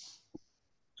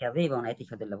 che aveva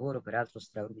un'etica del lavoro peraltro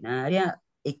straordinaria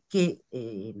e che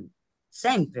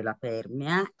sempre la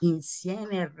permea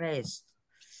insieme al resto,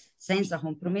 senza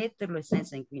comprometterlo e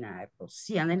senza inquinarlo,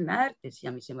 sia nell'arte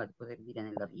sia, mi sembra di poter dire,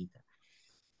 nella vita.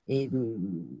 E,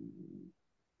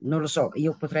 non lo so,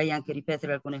 io potrei anche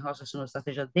ripetere alcune cose che sono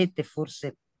state già dette,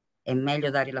 forse è meglio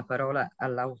dare la parola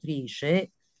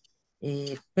all'autrice,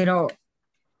 però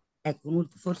ecco,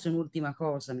 forse un'ultima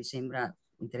cosa mi sembra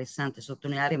interessante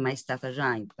sottolineare, ma è stata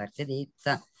già in parte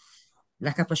detta,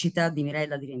 la capacità di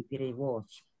Mirella di riempire i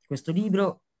vuoti. Questo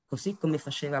libro, così come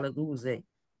faceva la Duse,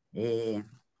 eh,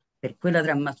 per quella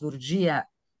drammaturgia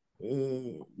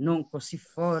non così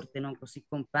forte, non così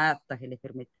compatta, che le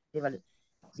permetteva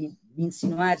di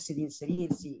insinuarsi, di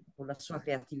inserirsi con la sua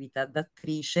creatività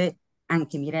d'attrice,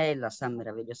 anche Mirella sa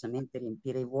meravigliosamente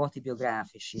riempire i vuoti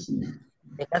biografici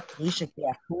dell'attrice, che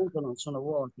appunto non sono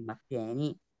vuoti ma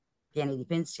pieni, pieni di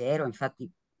pensiero.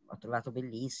 Infatti ho trovato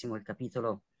bellissimo il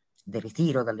capitolo del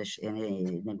ritiro dalle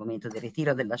scene, nel momento del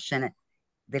ritiro della scena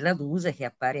della Duse, che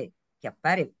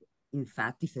appare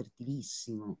infatti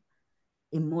fertilissimo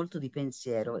e molto di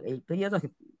pensiero. È il periodo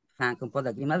che fa anche un po'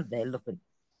 da grimaldello per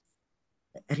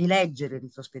rileggere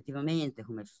ritrospettivamente,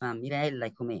 come fa Mirella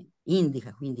e come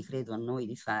indica, quindi credo a noi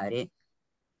di fare,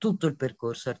 tutto il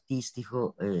percorso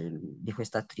artistico di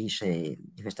questa attrice,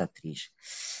 di questa attrice.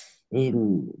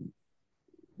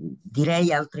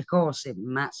 Direi altre cose,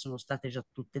 ma sono state già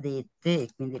tutte dette, e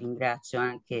quindi ringrazio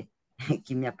anche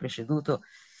chi mi ha preceduto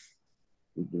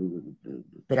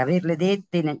per averle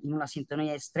dette in una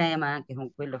sintonia estrema anche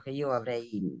con quello che io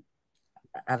avrei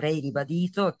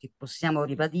ribadito, che possiamo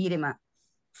ribadire, ma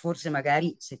forse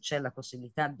magari se c'è la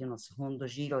possibilità di uno secondo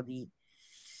giro di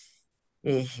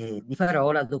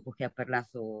parola dopo che ha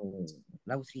parlato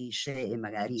l'autrice, e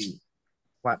magari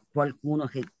qualcuno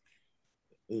che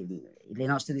le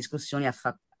nostre discussioni ha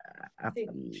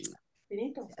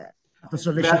Finito? fatto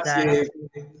sollecitare.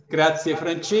 Grazie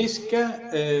Francesca.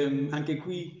 Anche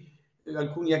qui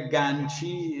alcuni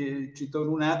agganci. Ci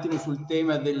torno un attimo sul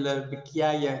tema della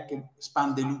vecchiaia che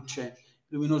spande luce,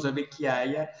 luminosa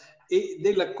vecchiaia, e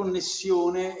della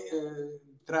connessione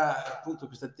tra appunto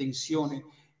questa tensione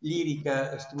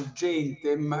lirica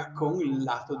struggente, ma con il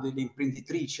lato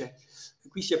dell'imprenditrice.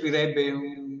 Qui si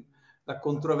aprirebbe la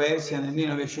controversia nel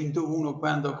 1901,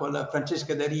 quando con la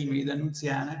Francesca da Rimini,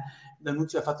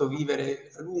 D'Annunzio ha fatto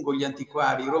vivere a lungo gli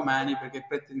antiquari romani, perché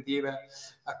pretendeva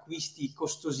acquisti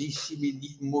costosissimi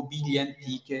di mobili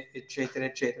antiche, eccetera,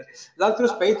 eccetera. L'altro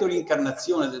aspetto è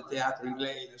l'incarnazione del teatro in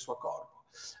lei, nel suo corpo.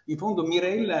 In fondo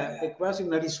Mirella è quasi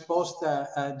una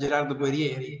risposta a Gerardo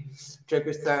Guerrieri, cioè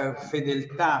questa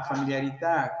fedeltà,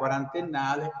 familiarità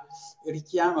quarantennale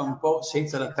richiama un po',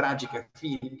 senza la tragica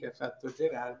fine che ha fatto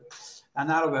Gerardo,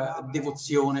 analoga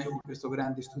devozione di questo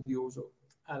grande studioso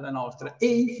alla nostra. E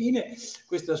infine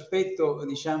questo aspetto,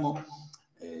 diciamo,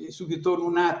 su cui torno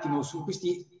un attimo, su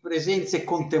queste presenze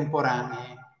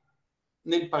contemporanee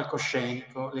nel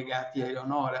palcoscenico legati a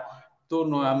Eleonora.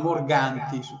 Torno a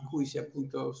Morganti, su cui si è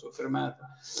appunto soffermato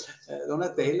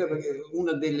Donatella, perché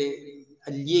una delle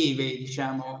allieve,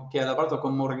 diciamo, che ha lavorato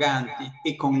con Morganti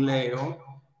e con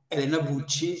Leo, Elena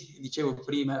Bucci, dicevo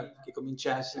prima che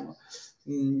cominciassimo,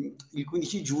 il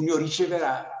 15 giugno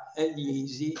riceverà a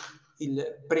Iesi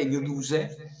il premio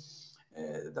Duse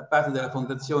da parte della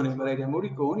Fondazione Valeria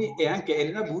Morriconi, e anche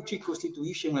Elena Bucci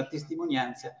costituisce una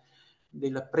testimonianza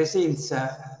della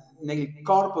presenza nel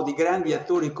corpo di grandi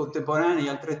attori contemporanei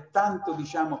altrettanto,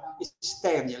 diciamo,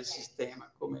 esterni al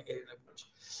sistema, come Elena Bucci.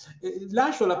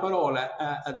 Lascio la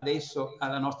parola adesso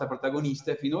alla nostra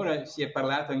protagonista. Finora si è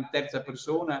parlato in terza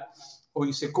persona o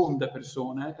in seconda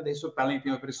persona, adesso parla in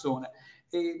prima persona.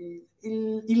 Il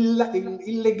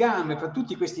legame fra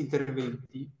tutti questi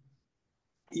interventi,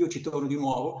 io ci torno di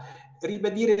nuovo,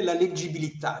 ribadire la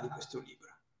leggibilità di questo libro.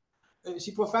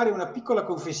 Si può fare una piccola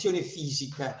confessione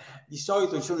fisica. Di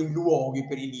solito ci sono i luoghi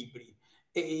per i libri,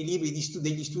 e i libri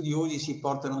degli studiosi si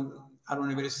portano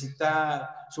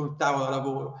all'università, sul tavolo da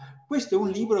lavoro. Questo è un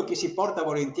libro che si porta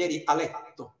volentieri a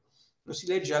letto, lo si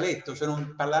legge a letto, se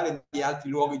non parlare di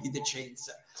altri luoghi di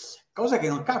decenza. cosa che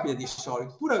non capita di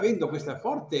solito, pur avendo questa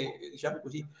forte, diciamo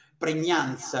così,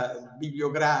 pregnanza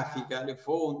bibliografica, le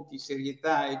fonti,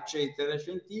 serietà, eccetera,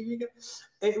 scientifica,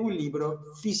 è un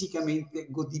libro fisicamente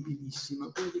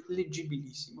godibilissimo, quindi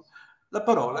leggibilissimo. La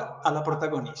parola alla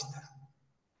protagonista.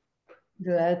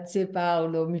 Grazie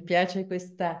Paolo, mi piace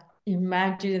questa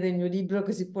immagine del mio libro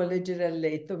che si può leggere a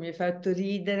letto, mi hai fatto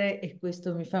ridere e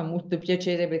questo mi fa molto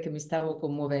piacere perché mi stavo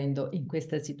commuovendo in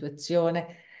questa situazione.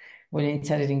 Voglio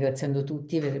iniziare ringraziando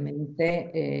tutti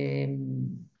veramente,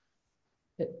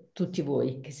 tutti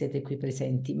voi che siete qui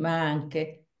presenti, ma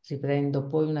anche riprendo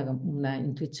poi una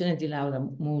intuizione di Laura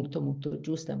molto molto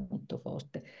giusta, molto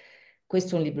forte.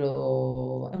 Questo è un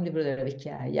libro della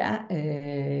vecchiaia,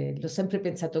 l'ho sempre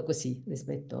pensato così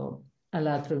rispetto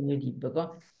all'altro mio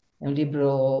libro. È un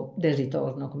libro del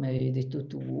ritorno, come avevi detto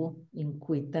tu, in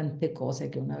cui tante cose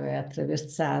che uno aveva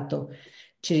attraversato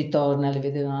ci ritorna, le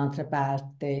vedo da un'altra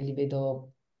parte, li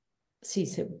vedo, sì,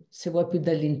 se vuoi più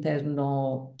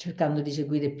dall'interno, cercando di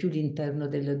seguire più l'interno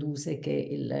della Duse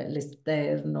che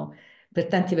l'esterno. Per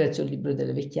tanti versi è un libro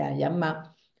della vecchiaia,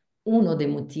 ma uno dei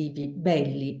motivi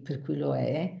belli per cui lo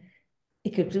è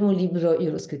che il primo libro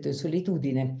io l'ho scritto in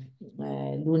solitudine.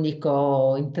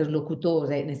 L'unico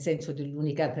interlocutore, nel senso di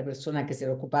l'unica altra persona che si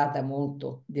era occupata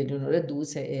molto di Eleonora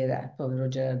Duse era il povero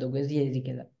Gerardo Guerrieri,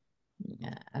 che era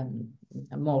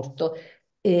morto,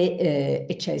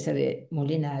 e Cesare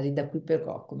Molinari, da cui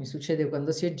però, come succede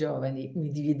quando si è giovani,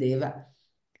 mi divideva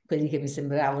quelli che mi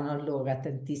sembravano allora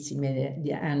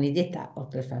tantissimi anni di età,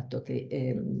 oltre al fatto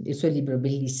che il suo libro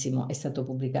bellissimo è stato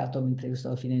pubblicato mentre io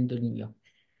stavo finendo il mio.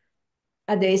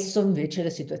 Adesso invece la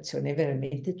situazione è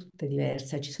veramente tutta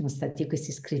diversa, ci sono stati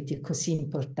questi scritti così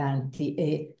importanti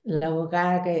e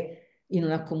lavorare in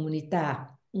una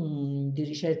comunità di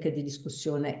ricerca e di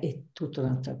discussione è tutta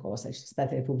un'altra cosa. Ci sono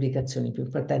state le pubblicazioni più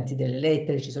importanti delle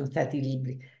lettere, ci sono stati i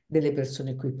libri delle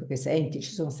persone qui presenti,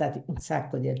 ci sono stati un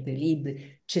sacco di altri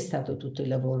libri, c'è stato tutto il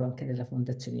lavoro anche della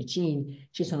Fondazione Cini,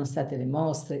 ci sono state le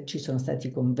mostre, ci sono stati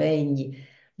i convegni.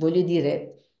 Voglio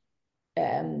dire,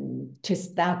 c'è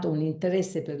stato un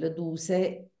interesse per la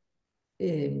Duse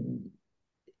ehm,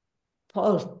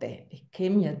 forte e che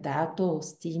mi ha dato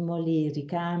stimoli,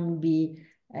 ricambi,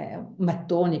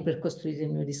 mattoni per costruire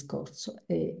il mio discorso.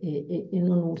 E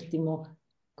non ultimo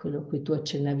quello a cui tu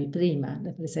accennavi prima,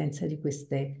 la presenza di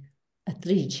queste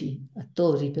attrici,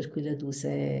 attori per cui la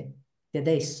Duse di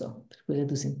adesso, per cui la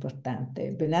Duse è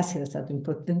importante. Benassi era stato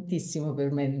importantissimo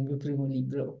per me nel mio primo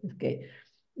libro, perché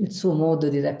il suo modo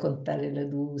di raccontare la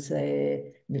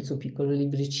Duse nel suo piccolo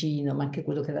libricino, ma anche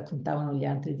quello che raccontavano gli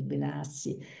altri di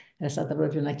Benassi, era stata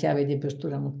proprio una chiave di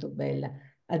apertura molto bella.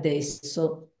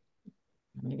 Adesso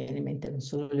mi viene in mente non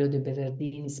solo Leo De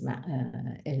Berardinis, ma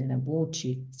Elena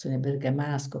Bucci, Sonia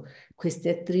Bergamasco, queste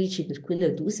attrici per cui la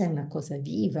Duse è una cosa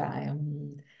viva, è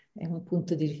un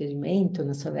punto di riferimento,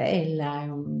 una sorella, è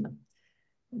un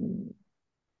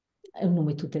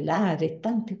nome tutelare,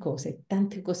 tante cose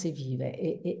vive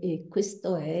e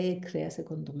questo crea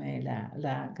secondo me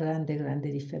la grande,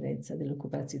 grande differenza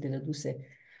dell'occuparsi della Duse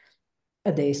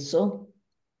adesso.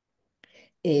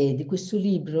 E di questo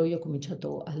libro io ho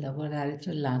cominciato a lavorare,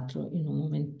 tra l'altro, in un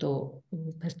momento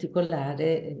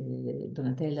particolare.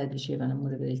 Donatella diceva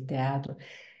l'amore per il teatro.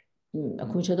 Ho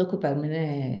cominciato a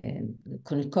occuparmene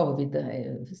con il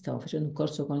Covid. Stavo facendo un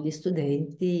corso con gli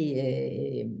studenti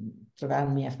e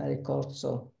trovarmi a fare il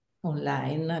corso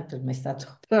online per me è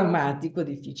stato drammatico,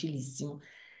 difficilissimo.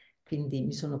 Quindi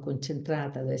mi sono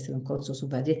concentrata, deve essere un corso su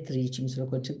varie attrici, mi sono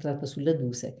concentrata sulla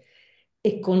Duse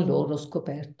e con loro ho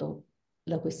scoperto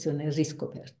la questione,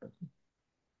 riscoperto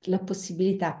la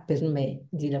possibilità per me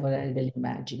di lavorare delle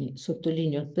immagini.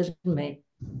 Sottolineo il per me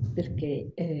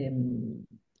perché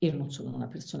io non sono una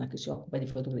persona che si occupa di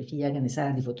fotografia, che ne sa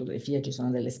di fotografia, ci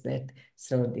sono delle esperte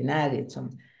straordinarie,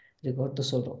 insomma, ricordo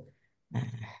solo,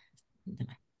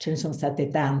 ce ne sono state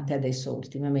tante adesso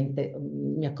ultimamente,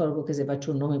 mi accorgo che se faccio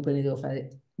un nome poi ne devo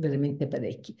fare veramente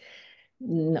parecchi.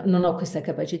 Non ho questa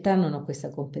capacità, non ho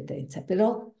questa competenza,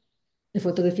 però le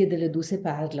fotografie delle Duse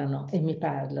parlano,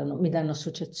 mi danno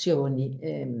associazioni,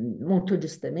 molto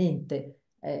giustamente.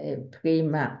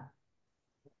 Prima,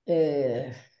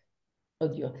 eh,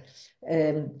 oddio,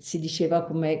 si diceva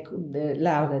come,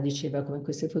 Laura diceva come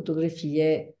queste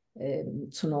fotografie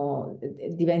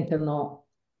diventano,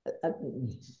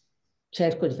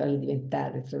 cerco di farle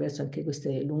diventare attraverso anche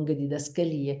queste lunghe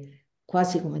didascalie,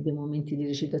 quasi come dei momenti di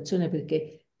recitazione,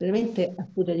 perché veramente a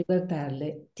furia di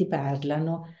guardarle ti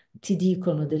parlano, ti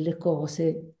dicono delle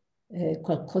cose,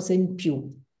 qualcosa in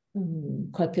più,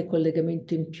 qualche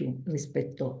collegamento in più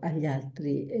rispetto agli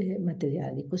altri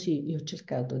materiali. Così io ho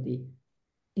cercato di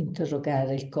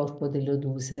interrogare il corpo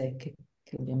dell'Oduse, che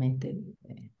ovviamente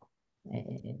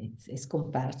è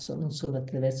scomparso, non solo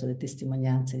attraverso le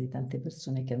testimonianze di tante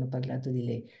persone che hanno parlato di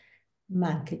lei, ma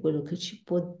anche quello che ci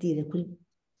può dire, quei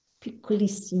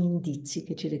piccolissimi indizi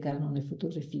che ci regalano le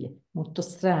fotografie, molto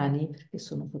strani, perché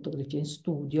sono fotografie in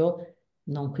studio,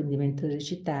 non quindi mentre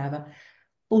recitava.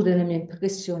 Pure la mia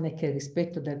impressione è che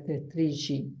rispetto ad altre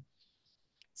attrici,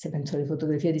 se penso alle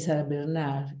fotografie di Sara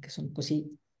Bernard, che sono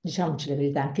così, diciamoci la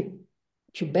verità, anche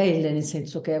più belle, nel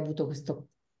senso che ha avuto questo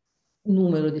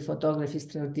numero di fotografi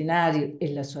straordinari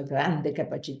e la sua grande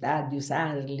capacità di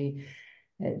usarli.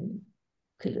 Eh,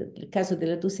 il caso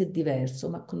della Duse è diverso,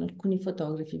 ma con alcuni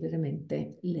fotografi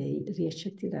veramente lei riesce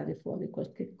a tirare fuori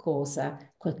qualche cosa,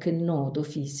 qualche nodo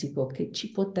fisico che ci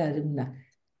può dare una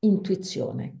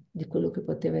intuizione di quello che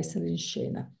poteva essere in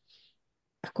scena.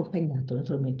 Accompagnato,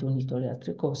 naturalmente unito alle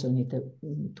altre cose,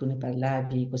 tu ne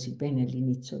parlavi così bene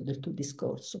all'inizio del tuo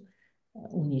discorso,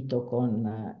 unito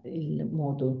con il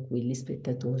modo in cui gli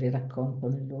spettatori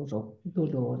raccontano il loro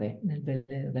dolore nel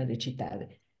vederla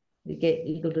recitare. Perché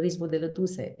il dolorismo della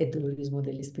Duse è dolorismo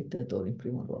degli spettatori in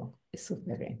primo luogo, e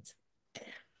sofferenza.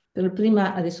 Però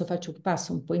prima adesso faccio un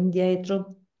passo un po'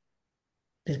 indietro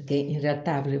perché in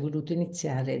realtà avrei voluto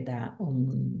iniziare da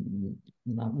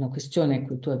una questione a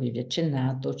cui tu avevi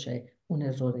accennato, cioè un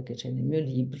errore che c'è nel mio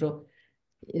libro.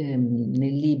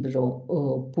 Nel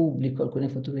libro pubblico alcune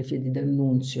fotografie di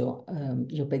D'Annunzio.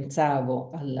 Io pensavo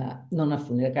non al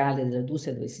funerale della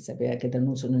Duse dove si sapeva che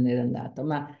D'Annunzio non era andata,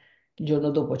 ma il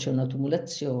giorno dopo c'è una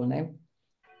tumulazione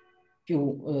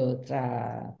più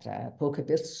tra poche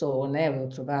persone. Avevo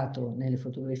trovato nelle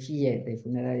fotografie dei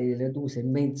funerali della Duse,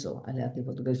 in mezzo alle altre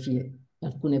fotografie,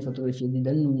 alcune fotografie di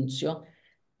D'Annunzio.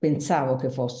 Pensavo che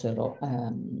fossero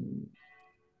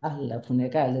al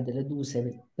funerale delle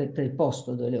Duse per il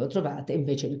posto dove le ho trovate,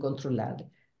 invece di controllarle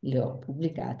le ho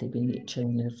pubblicate, quindi c'è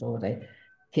un errore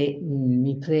che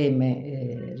mi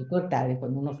preme ricordare.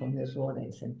 Quando uno fa un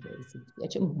errore sempre si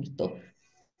dispiace molto,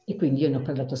 e quindi io ne ho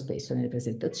parlato spesso nelle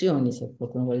presentazioni. Se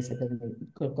qualcuno vuole sapere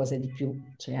qualcosa di più,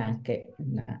 c'è anche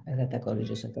una errata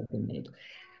corrige su Carpenedo.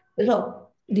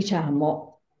 Però,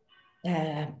 diciamo,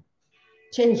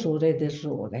 c'è errore ed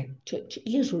errore. Cioè,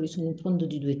 gli errori sono in fondo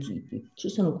di due tipi. Ci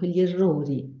sono quegli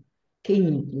errori che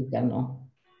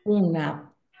implicano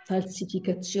una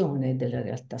falsificazione della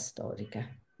realtà storica,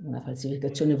 una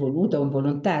falsificazione voluta o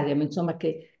involontaria, ma insomma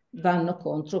che vanno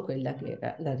contro quella che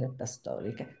era la realtà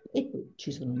storica. E poi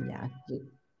ci sono gli altri.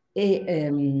 E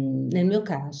nel mio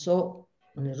caso,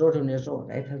 un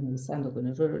errore, fermo restando che un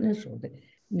errore è un errore,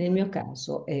 nel mio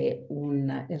caso è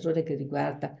un errore che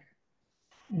riguarda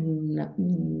un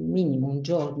minimo, un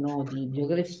giorno di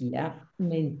biografia,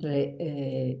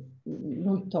 mentre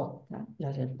non tocca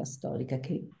la realtà storica,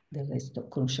 che del resto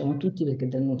conosciamo tutti perché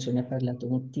D'Annunzio ne ha parlato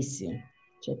moltissimo.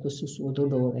 C'è questo suo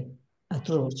dolore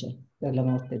atroce per la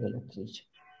morte dell'attrice.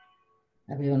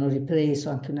 Avevano ripreso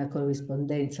anche una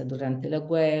corrispondenza durante la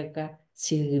guerra,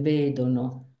 si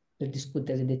rivedono per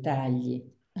discutere i dettagli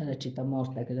alla città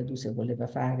morta che la Duse voleva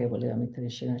fare, voleva mettere in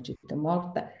scena la città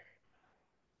morta.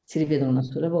 Si rivedono una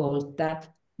sola volta,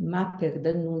 ma per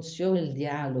D'Annunzio il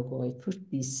dialogo è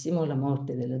fortissimo, la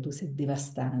morte della Duse è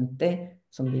devastante,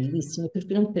 sono bellissimi,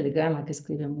 perfino un telegramma che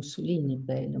scrive a Mussolini,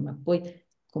 bello, ma poi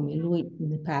come lui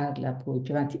ne parla poi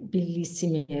più avanti,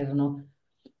 bellissimi erano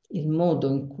il modo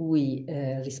in cui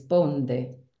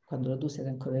risponde, quando la Duse era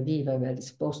ancora viva, aveva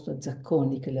risposto a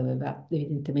Zacconi che l'aveva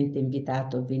evidentemente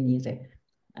invitato a venire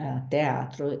a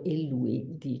teatro, e lui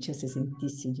dice: se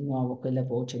sentissi di nuovo quella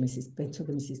voce penso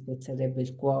che mi si spezzerebbe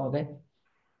il cuore.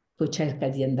 Poi cerca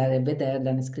di andare a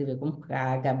vederla, ne scrive con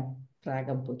Praga,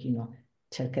 Praga un pochino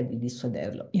cerca di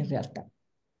dissuaderlo. In realtà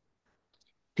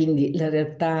quindi la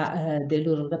realtà dei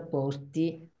loro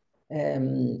rapporti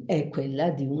è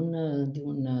quella di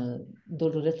un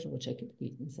dolore atroce, che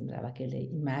qui mi sembrava che le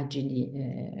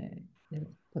immagini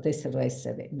potessero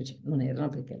essere, invece non erano,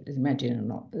 perché le immagini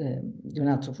erano di un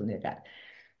altro funerale.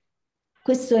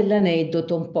 Questo è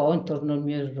l'aneddoto un po' intorno al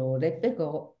mio errore,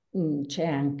 però c'è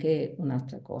anche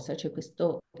un'altra cosa, cioè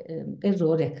questo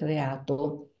errore ha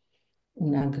creato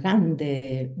un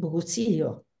grande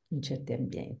brusio in certi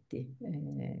ambienti,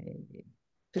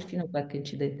 perfino qualche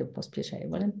incidente un po'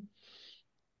 spiacevole.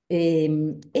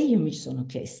 E io mi sono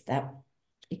chiesta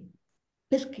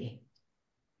perché?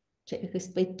 Cioè,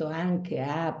 rispetto anche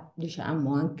a,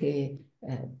 diciamo, anche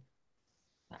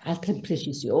altre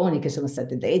imprecisioni che sono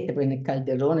state dette poi nel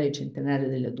calderone del centenario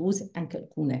della Duse, anche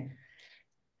alcune.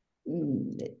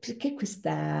 Perché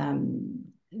questa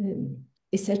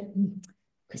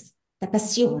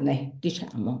passione,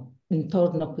 diciamo,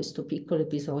 intorno a questo piccolo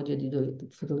episodio di due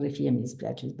fotografie, mi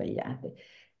dispiace, sbagliate?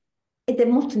 ed è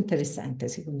molto interessante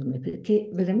secondo me perché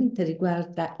veramente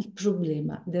riguarda il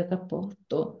problema del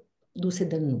rapporto Duse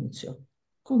D'Annunzio,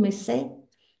 come se,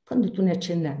 quando tu ne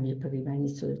accennavi prima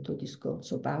all'inizio del tuo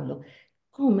discorso, Paolo,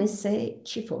 come se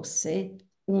ci fosse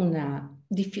una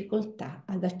difficoltà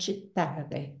ad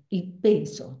accettare il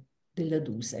peso della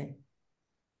Duse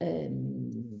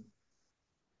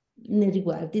nei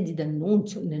riguardi di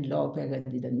D'Annunzio, nell'opera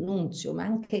di D'Annunzio, ma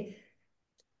anche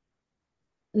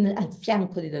al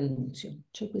fianco di D'Annunzio.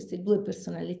 Cioè queste due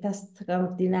personalità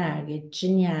straordinarie,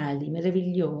 geniali,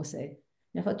 meravigliose.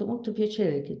 Mi ha fatto molto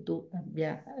piacere che tu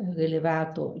abbia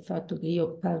rilevato il fatto che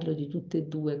io parlo di tutte e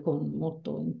due con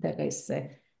molto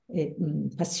interesse e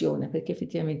passione, perché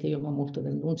effettivamente io amo molto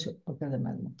D'Annunzio, ho per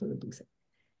amare molto la Duse.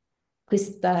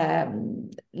 Questo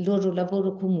loro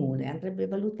lavoro comune andrebbe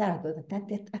valutato da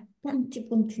a tanti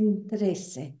punti di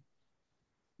interesse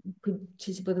in cui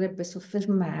ci si potrebbe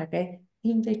soffermare,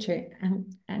 invece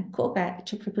ancora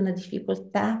c'è proprio una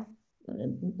difficoltà,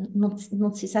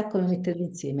 non si sa come metterli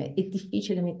insieme, è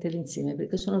difficile metterli insieme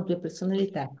perché sono due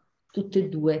personalità, tutte e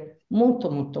due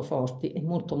molto molto forti e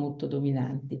molto molto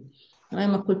dominanti. A me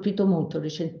mi ha colpito molto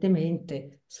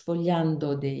recentemente,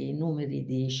 sfogliando dei numeri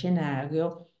di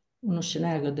scenario, uno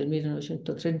scenario del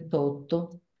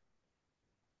 1938,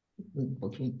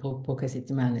 poche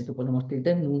settimane dopo la morte di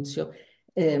D'Annunzio,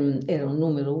 era un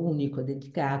numero unico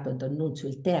dedicato a D'Annunzio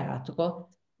il teatro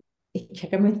e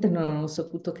chiaramente non hanno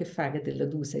saputo che fare della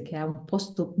Duse, che ha un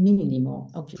posto minimo,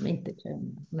 ovviamente c'è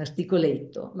un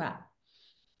articoletto, ma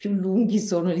più lunghi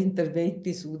sono gli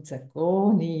interventi su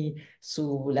Zacconi,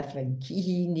 sulla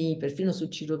Franchini, perfino su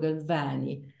Ciro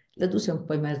Galvani. La Duse è un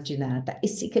po' emarginata e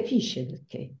si capisce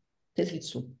perché, per il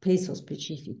suo peso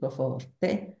specifico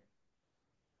forte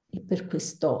e per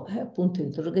questo punto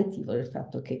interrogativo del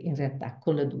fatto che in realtà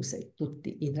con la Duse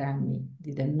tutti i drammi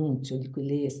di D'Annunzio, di cui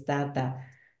lei è stata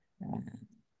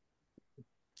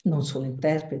non solo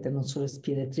interprete, non solo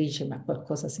ispiratrice, ma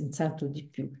qualcosa senz'altro di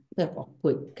più, però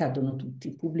poi cadono tutti,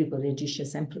 il pubblico reagisce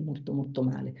sempre molto molto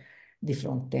male di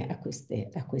fronte a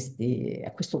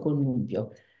questo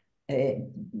connubio. E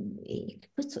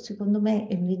questo secondo me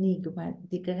è un enigma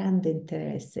di grande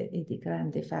interesse e di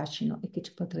grande fascino e che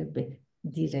ci potrebbe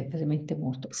dire veramente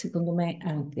molto. Secondo me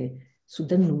anche su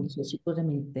D'Annunzio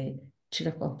sicuramente ci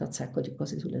racconta un sacco di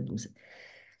cose sulla Duse.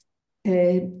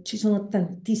 Ci sono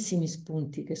tantissimi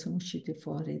spunti che sono usciti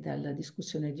fuori dalla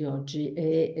discussione di oggi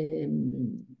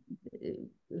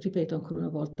ripeto ancora una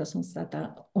volta, sono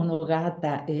stata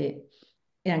onorata e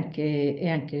anche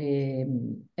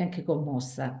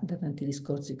commossa da tanti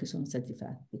discorsi che sono stati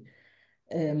fatti.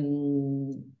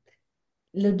 Ehm,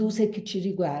 la Duse che ci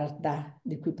riguarda,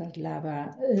 di cui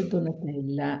parlava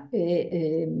Donatella,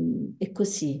 è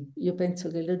così. Io penso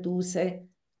che la Duse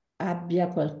abbia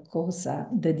qualcosa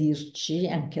da dirci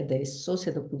anche adesso,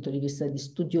 sia dal punto di vista di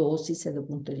studiosi, sia dal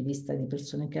punto di vista di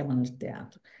persone che amano il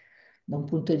teatro. Da un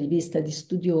punto di vista di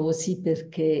studiosi,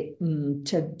 perché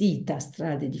ci addita a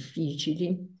strade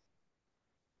difficili,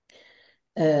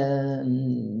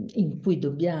 in cui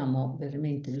dobbiamo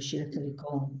veramente riuscire a fare i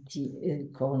conti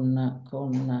con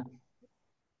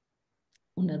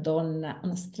una donna,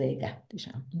 una strega,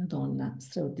 diciamo, una donna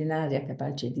straordinaria,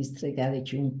 capace di stregare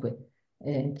chiunque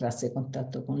entrasse in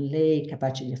contatto con lei,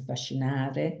 capace di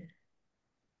affascinare,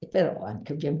 e però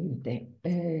anche ovviamente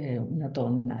una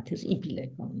donna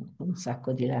terribile, con un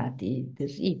sacco di lati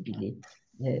terribili,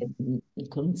 eh,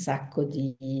 con un sacco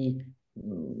di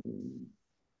mm,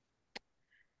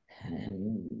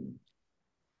 ehm,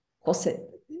 cose.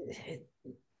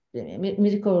 Mi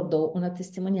ricordo una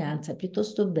testimonianza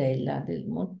piuttosto bella,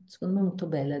 secondo me molto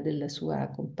bella, della sua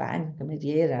compagna,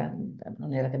 cameriera,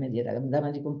 non era cameriera, era una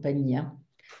dama di compagnia,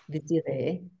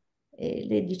 Desiree, e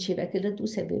lei diceva che la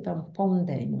Duse aveva un po' un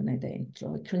demone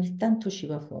dentro e che ogni tanto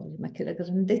usciva fuori, ma che la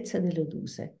grandezza della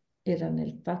Duse era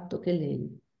nel fatto che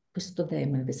lei, questo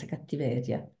demone, questa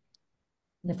cattiveria,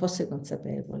 ne fosse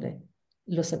consapevole,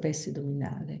 lo sapesse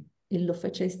dominare e lo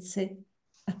facesse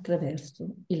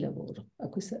attraverso il lavoro,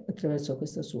 attraverso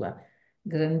questa sua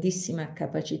grandissima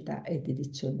capacità e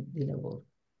dedizione di lavoro,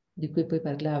 di cui poi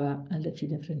parlava alla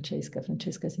fine Francesca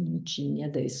Simoncini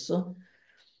adesso,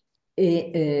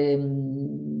 e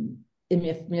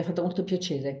mi ha fatto molto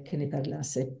piacere che ne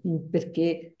parlasse,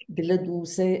 perché della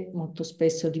Duse molto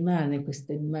spesso rimane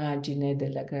questa immagine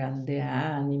della grande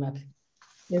anima,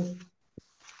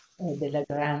 della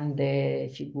grande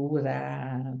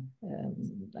figura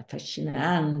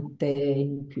affascinante,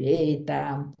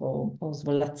 inquieta, un po'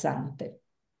 svolazzante.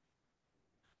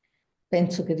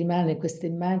 Penso che rimane questa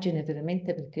immagine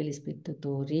veramente perché gli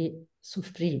spettatori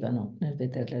soffrivano nel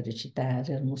vederla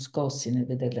recitare, erano scossi nel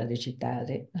vederla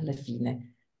recitare alla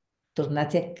fine.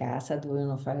 tornati a casa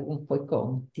dovevano fare un po' i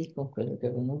conti con quello che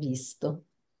avevano visto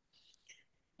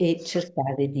e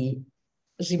cercare di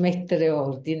rimettere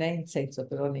ordine in senso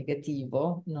però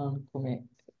negativo, non come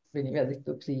veniva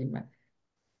detto prima,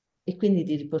 e quindi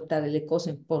di riportare le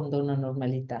cose in fondo a una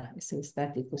normalità. Essere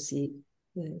stati così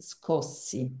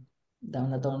scossi da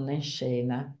una donna in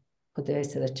scena poteva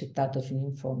essere accettato fino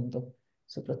in fondo,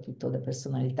 soprattutto da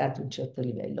personalità di un certo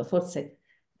livello. Forse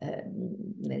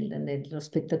nello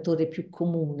spettatore più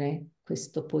comune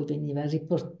questo poi veniva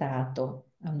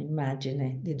riportato a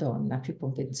un'immagine di donna più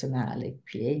convenzionale,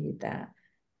 quieta,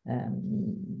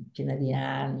 piena di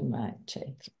anima,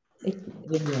 eccetera. E quindi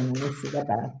venivano messi da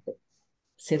parte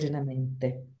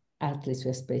serenamente altri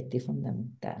suoi aspetti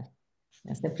fondamentali.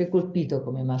 Mi ha sempre colpito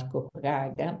come Marco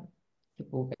Praga, che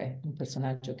pure è un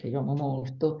personaggio che io amo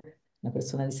molto, una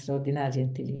persona di straordinaria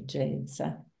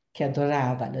intelligenza, che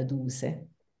adorava la Duse,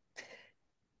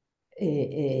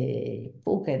 e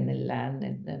Puga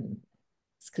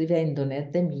scrivendone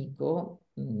ad amico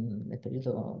nel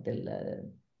periodo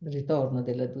del ritorno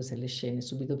della Duse alle scene,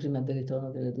 subito prima del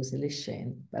ritorno della Duse alle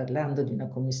scene, parlando di una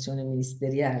commissione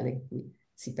ministeriale in cui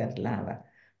si parlava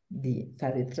di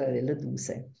far entrare la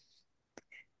Duse,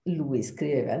 lui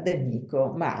scriveva ad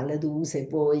amico, ma la Duse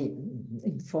poi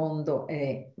in fondo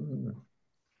è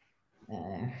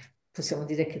possiamo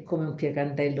dire che è come un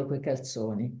piagantello coi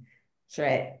calzoni,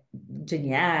 cioè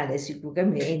geniale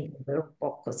sicuramente, però un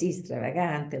po' così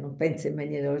stravagante, non pensa in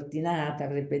maniera ordinata,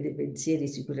 avrebbe dei pensieri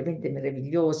sicuramente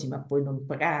meravigliosi, ma poi non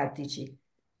pratici,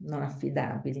 non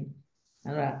affidabili.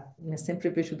 Allora, mi è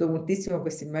sempre piaciuto moltissimo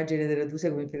questa immagine della Duse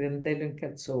come piagantello in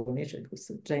calzoni, cioè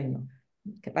questo genio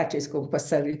capace di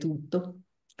scompassare tutto.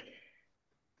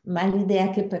 Ma l'idea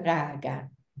che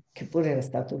Praga, che pure era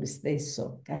stato lui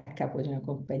stesso a capo di una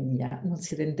compagnia, non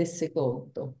si rendesse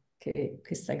conto che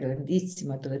questa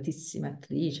grandissima, adoratissima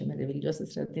attrice, meravigliosa,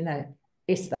 straordinaria,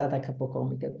 è stata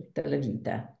capocomica tutta la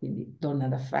vita, quindi donna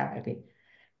d'affari,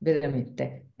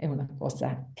 veramente è una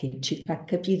cosa che ci fa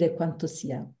capire quanto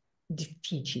sia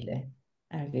difficile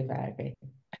arrivare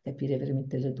a capire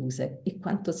veramente le Duse e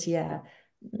quanto sia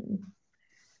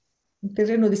un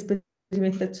terreno di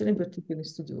sperimentazione per tutti noi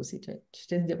studiosi, cioè ci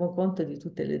rendiamo conto di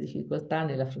tutte le difficoltà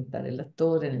nell'affrontare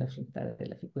l'attore, nell'affrontare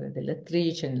la figura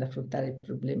dell'attrice, nell'affrontare il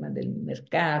problema del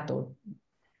mercato,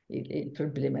 il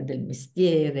problema del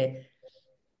mestiere.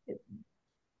 È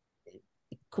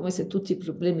come se tutti i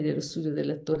problemi dello studio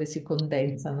dell'attore si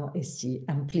condensano e si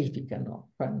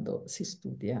amplificano quando si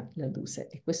studia la Duse.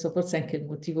 E questo forse è anche il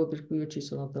motivo per cui io ci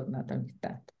sono tornata ogni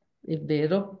tanto. È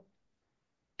vero,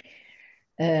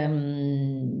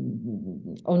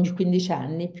 ogni 15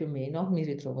 anni più o meno mi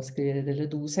ritrovo a scrivere delle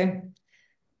Duse.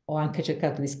 Ho anche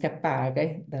cercato di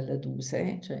scappare dalla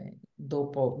Duse, cioè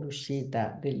dopo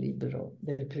l'uscita del libro,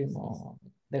 della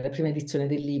prima edizione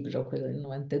del libro, quello del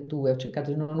 92, ho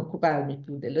cercato di non occuparmi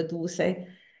più della Duse.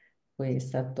 Poi è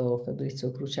stato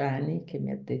Fabrizio Cruciani che mi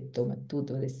ha detto, ma tu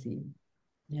dovresti,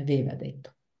 mi aveva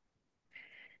detto,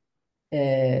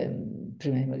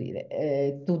 prima di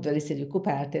morire, tu dovresti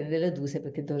rioccupartene della Duse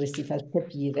perché dovresti far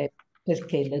capire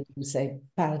perché la Duse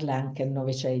parla anche al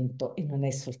Novecento e non è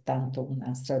soltanto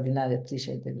una straordinaria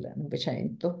attrice del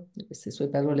Novecento. Queste sue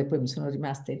parole poi mi sono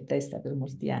rimaste in testa per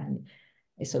molti anni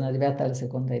e sono arrivata alla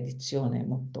seconda edizione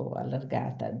molto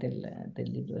allargata del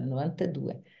libro del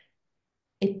 92.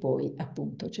 E poi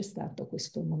appunto c'è stato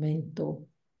questo momento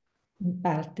in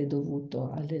parte dovuto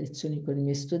alle lezioni con i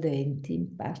miei studenti,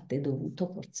 in parte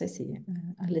dovuto forse sì,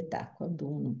 all'età, quando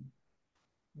uno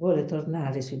vuole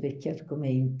tornare sui vecchi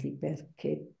argomenti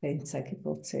perché pensa che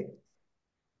forse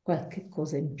qualche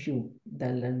cosa in più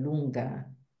dalla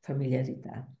lunga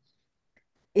familiarità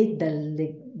e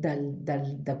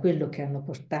da quello che hanno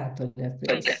portato le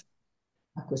altre persone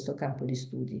a questo campo di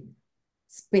studi,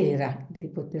 spera di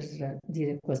poter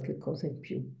dire qualche cosa in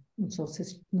più. Non so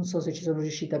se ci sono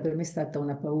riuscita, per me è stata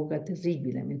una paura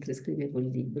terribile mentre scrivevo il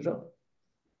libro,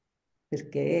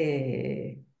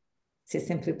 perché si è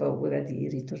sempre paura di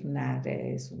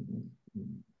ritornare su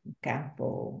un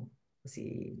campo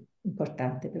così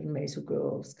importante per me, su cui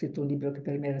ho scritto un libro che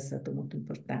per me era stato molto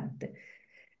importante.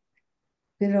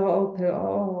 Però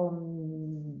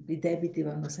i debiti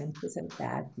vanno sempre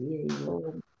saldati e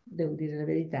io devo dire la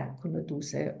verità, con la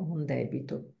Duse ho un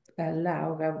debito. A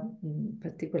Laura in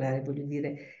particolare voglio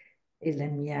dire, è la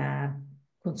mia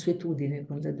consuetudine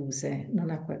con la Duse, non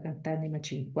ha 40 anni ma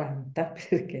 50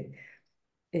 perché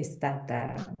è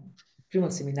stata il primo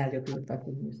seminario che ho fatto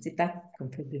all'università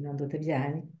con Ferdinando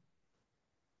Taviani,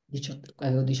 18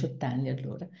 avevo 18 anni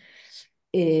allora.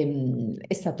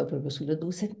 È stato proprio sulla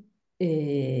Duse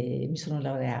e mi sono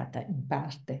laureata in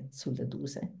parte sulla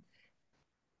Duse.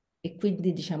 E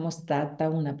quindi, diciamo, è stata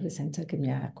una presenza che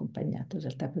mi ha accompagnato in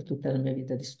realtà per tutta la mia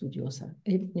vita di studiosa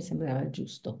e mi sembrava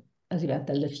giusto,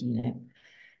 arrivata alla fine.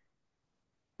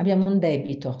 Abbiamo un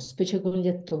debito, specie con gli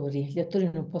attori. Gli attori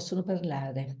non possono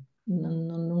parlare,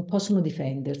 non possono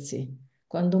difendersi.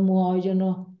 Quando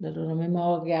muoiono, la loro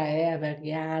memoria è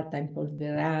avariata,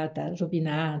 impolverata,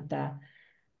 rovinata.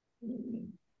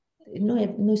 E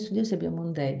noi studiosi abbiamo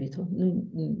un debito.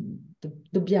 Noi,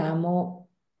 dobbiamo,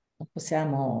 non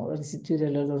possiamo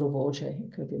restituire la loro voce,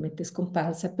 che ovviamente è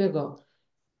scomparsa, però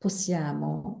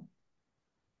possiamo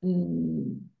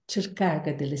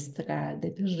cercare delle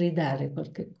strade per ridare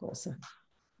qualche cosa.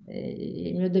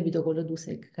 Il mio debito con la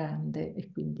Duse è grande e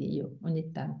quindi io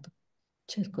ogni tanto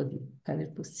cerco di fare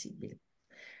il possibile.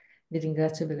 Vi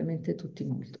ringrazio veramente tutti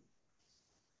molto.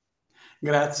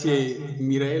 Grazie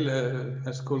Mirel,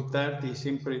 ascoltarti è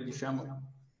sempre,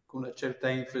 diciamo, con una certa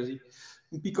enfasi,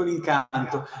 un piccolo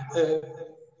incanto.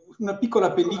 Una piccola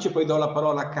appendice, poi do la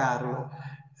parola a Carlo.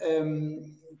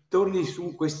 Torni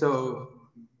su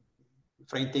questo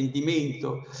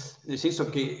fraintendimento, nel senso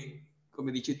che,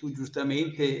 come dici tu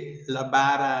giustamente, la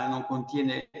bara non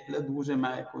contiene la Duse,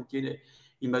 ma contiene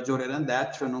il maggiore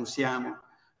randaccio, non siamo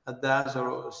ad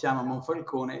Asolo, siamo a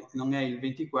Monfalcone, non è il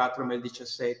 24 ma il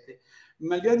 17.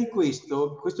 Ma al di là di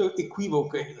questo equivoco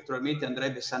che naturalmente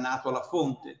andrebbe sanato alla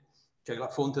fonte, cioè la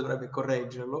fonte dovrebbe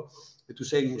correggerlo, e tu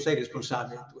non sei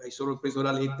responsabile, tu hai solo preso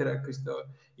la lettera, questa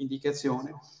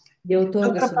indicazione. Gli autori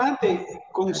D'altra sono... parte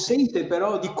consente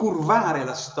però di curvare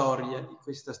la storia, di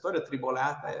questa storia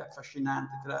tribolata e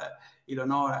affascinante tra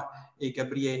Eleonora e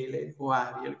Gabriele, o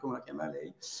Ariel, come la chiama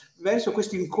lei, verso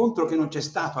questo incontro che non c'è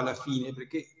stato alla fine,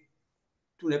 perché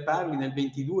tu ne parli nel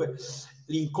 22,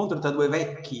 l'incontro tra due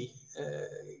vecchi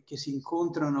che si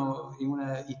incontrano in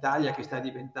una Italia che sta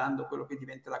diventando quello che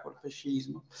diventerà col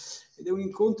fascismo, ed è un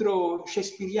incontro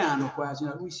shakespeariano quasi,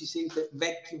 no? Lui si sente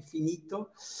vecchio,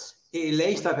 finito, e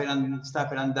lei sta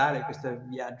per andare questo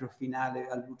viaggio finale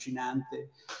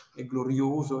allucinante e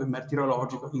glorioso e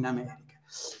martirologico in America.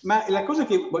 Ma la cosa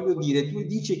che voglio dire, tu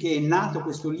dici che è nato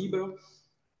questo libro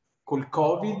col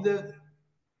Covid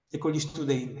e con gli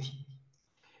studenti.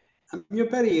 A mio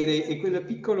parere è quel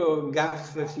piccolo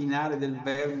gaff finale del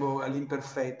verbo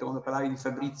all'imperfetto, quando parlavi di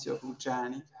Fabrizio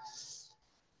Cruciani.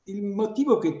 Il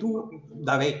motivo che tu,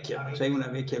 da vecchia, sei una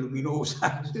vecchia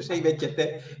luminosa, se sei vecchia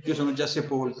te, io sono già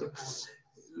sepolto,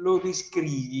 lo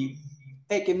riscrivi,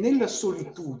 è che nella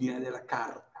solitudine della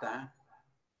carta,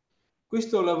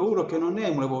 questo lavoro che non è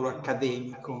un lavoro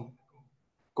accademico,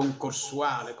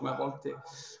 concorsuale, come a volte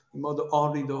in modo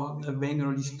orrido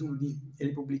avvengono gli studi e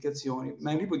le pubblicazioni,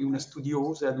 ma è un libro di una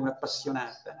studiosa, di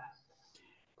un'appassionata.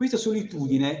 Questa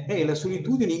solitudine è la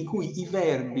solitudine in cui i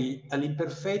verbi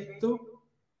all'imperfetto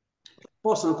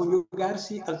possono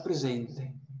coniugarsi al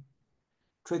presente.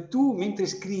 Cioè tu, mentre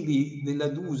scrivi della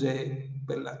Duse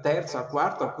per la terza,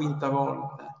 quarta o quinta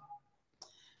volta,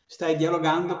 stai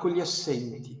dialogando con gli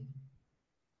assenti,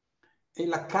 e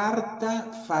la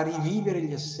carta fa rivivere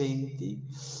gli assenti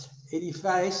e li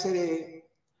fa essere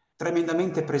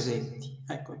tremendamente presenti.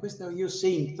 Ecco, questo io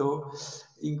sento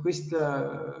in questo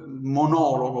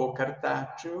monologo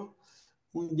cartaceo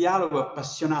un dialogo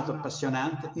appassionato,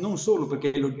 appassionante, non solo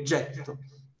perché l'oggetto,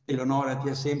 Eleonora, ti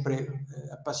ha sempre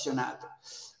appassionato,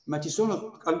 ma ci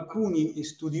sono alcuni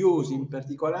studiosi in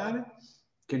particolare,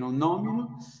 che non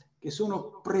nomino, che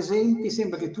sono presenti,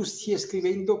 sembra che tu stia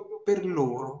scrivendo per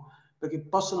loro, perché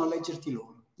possono leggerti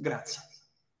loro. Grazie.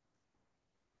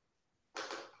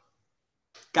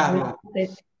 Carlo.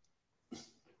 Grazie.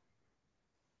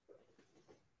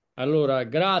 Allora,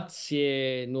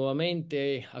 grazie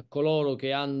nuovamente a coloro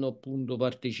che hanno appunto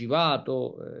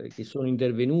partecipato, che sono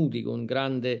intervenuti con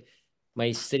grande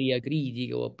maestria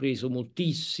critica. Ho appreso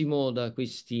moltissimo da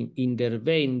questi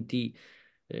interventi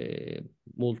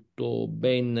molto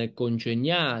ben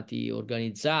congegnati,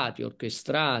 organizzati,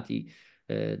 orchestrati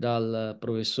dal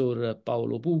professor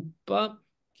Paolo Puppa,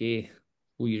 che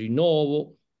cui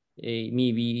rinnovo i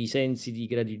miei sensi di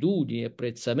gratitudine e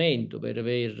apprezzamento per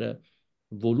aver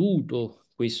voluto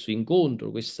questo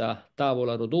incontro, questa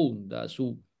tavola rotonda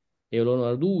su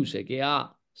Eleonora Duse, che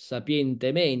ha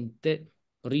sapientemente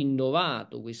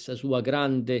rinnovato questa sua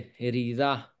grande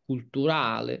eredità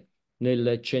culturale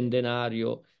nel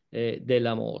centenario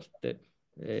della morte.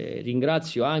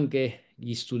 Ringrazio anche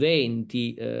gli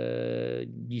studenti,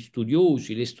 gli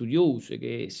studiosi, le studiose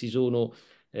che si sono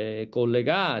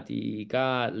collegati,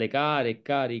 le care e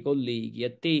cari colleghi.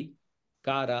 A te,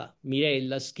 cara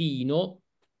Mirella Schino,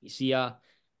 sia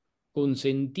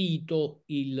consentito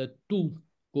il tu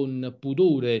con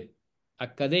pudore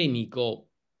accademico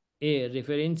e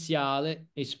referenziale.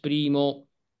 Esprimo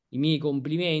i miei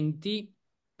complimenti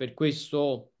per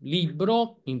questo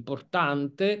libro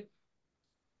importante,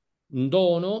 un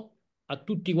dono a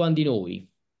tutti quanti noi,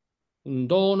 un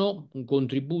dono, un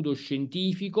contributo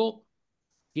scientifico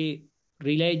che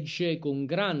rilegge con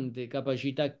grande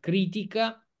capacità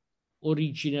critica,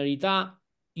 originalità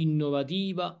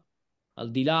innovativa,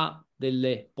 al di là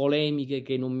delle polemiche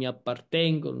che non mi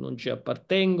appartengono, non ci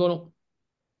appartengono,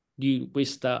 di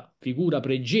questa figura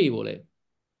pregevole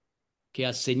che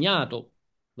ha segnato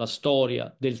la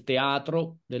storia del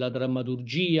teatro, della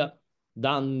drammaturgia,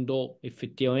 dando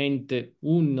effettivamente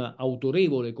un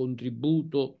autorevole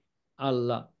contributo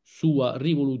alla sua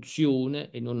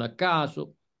rivoluzione, e non a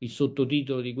caso il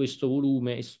sottotitolo di questo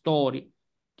volume è Storie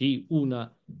di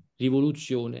una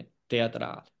rivoluzione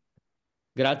teatrale.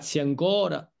 Grazie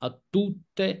ancora a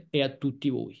tutte e a tutti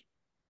voi.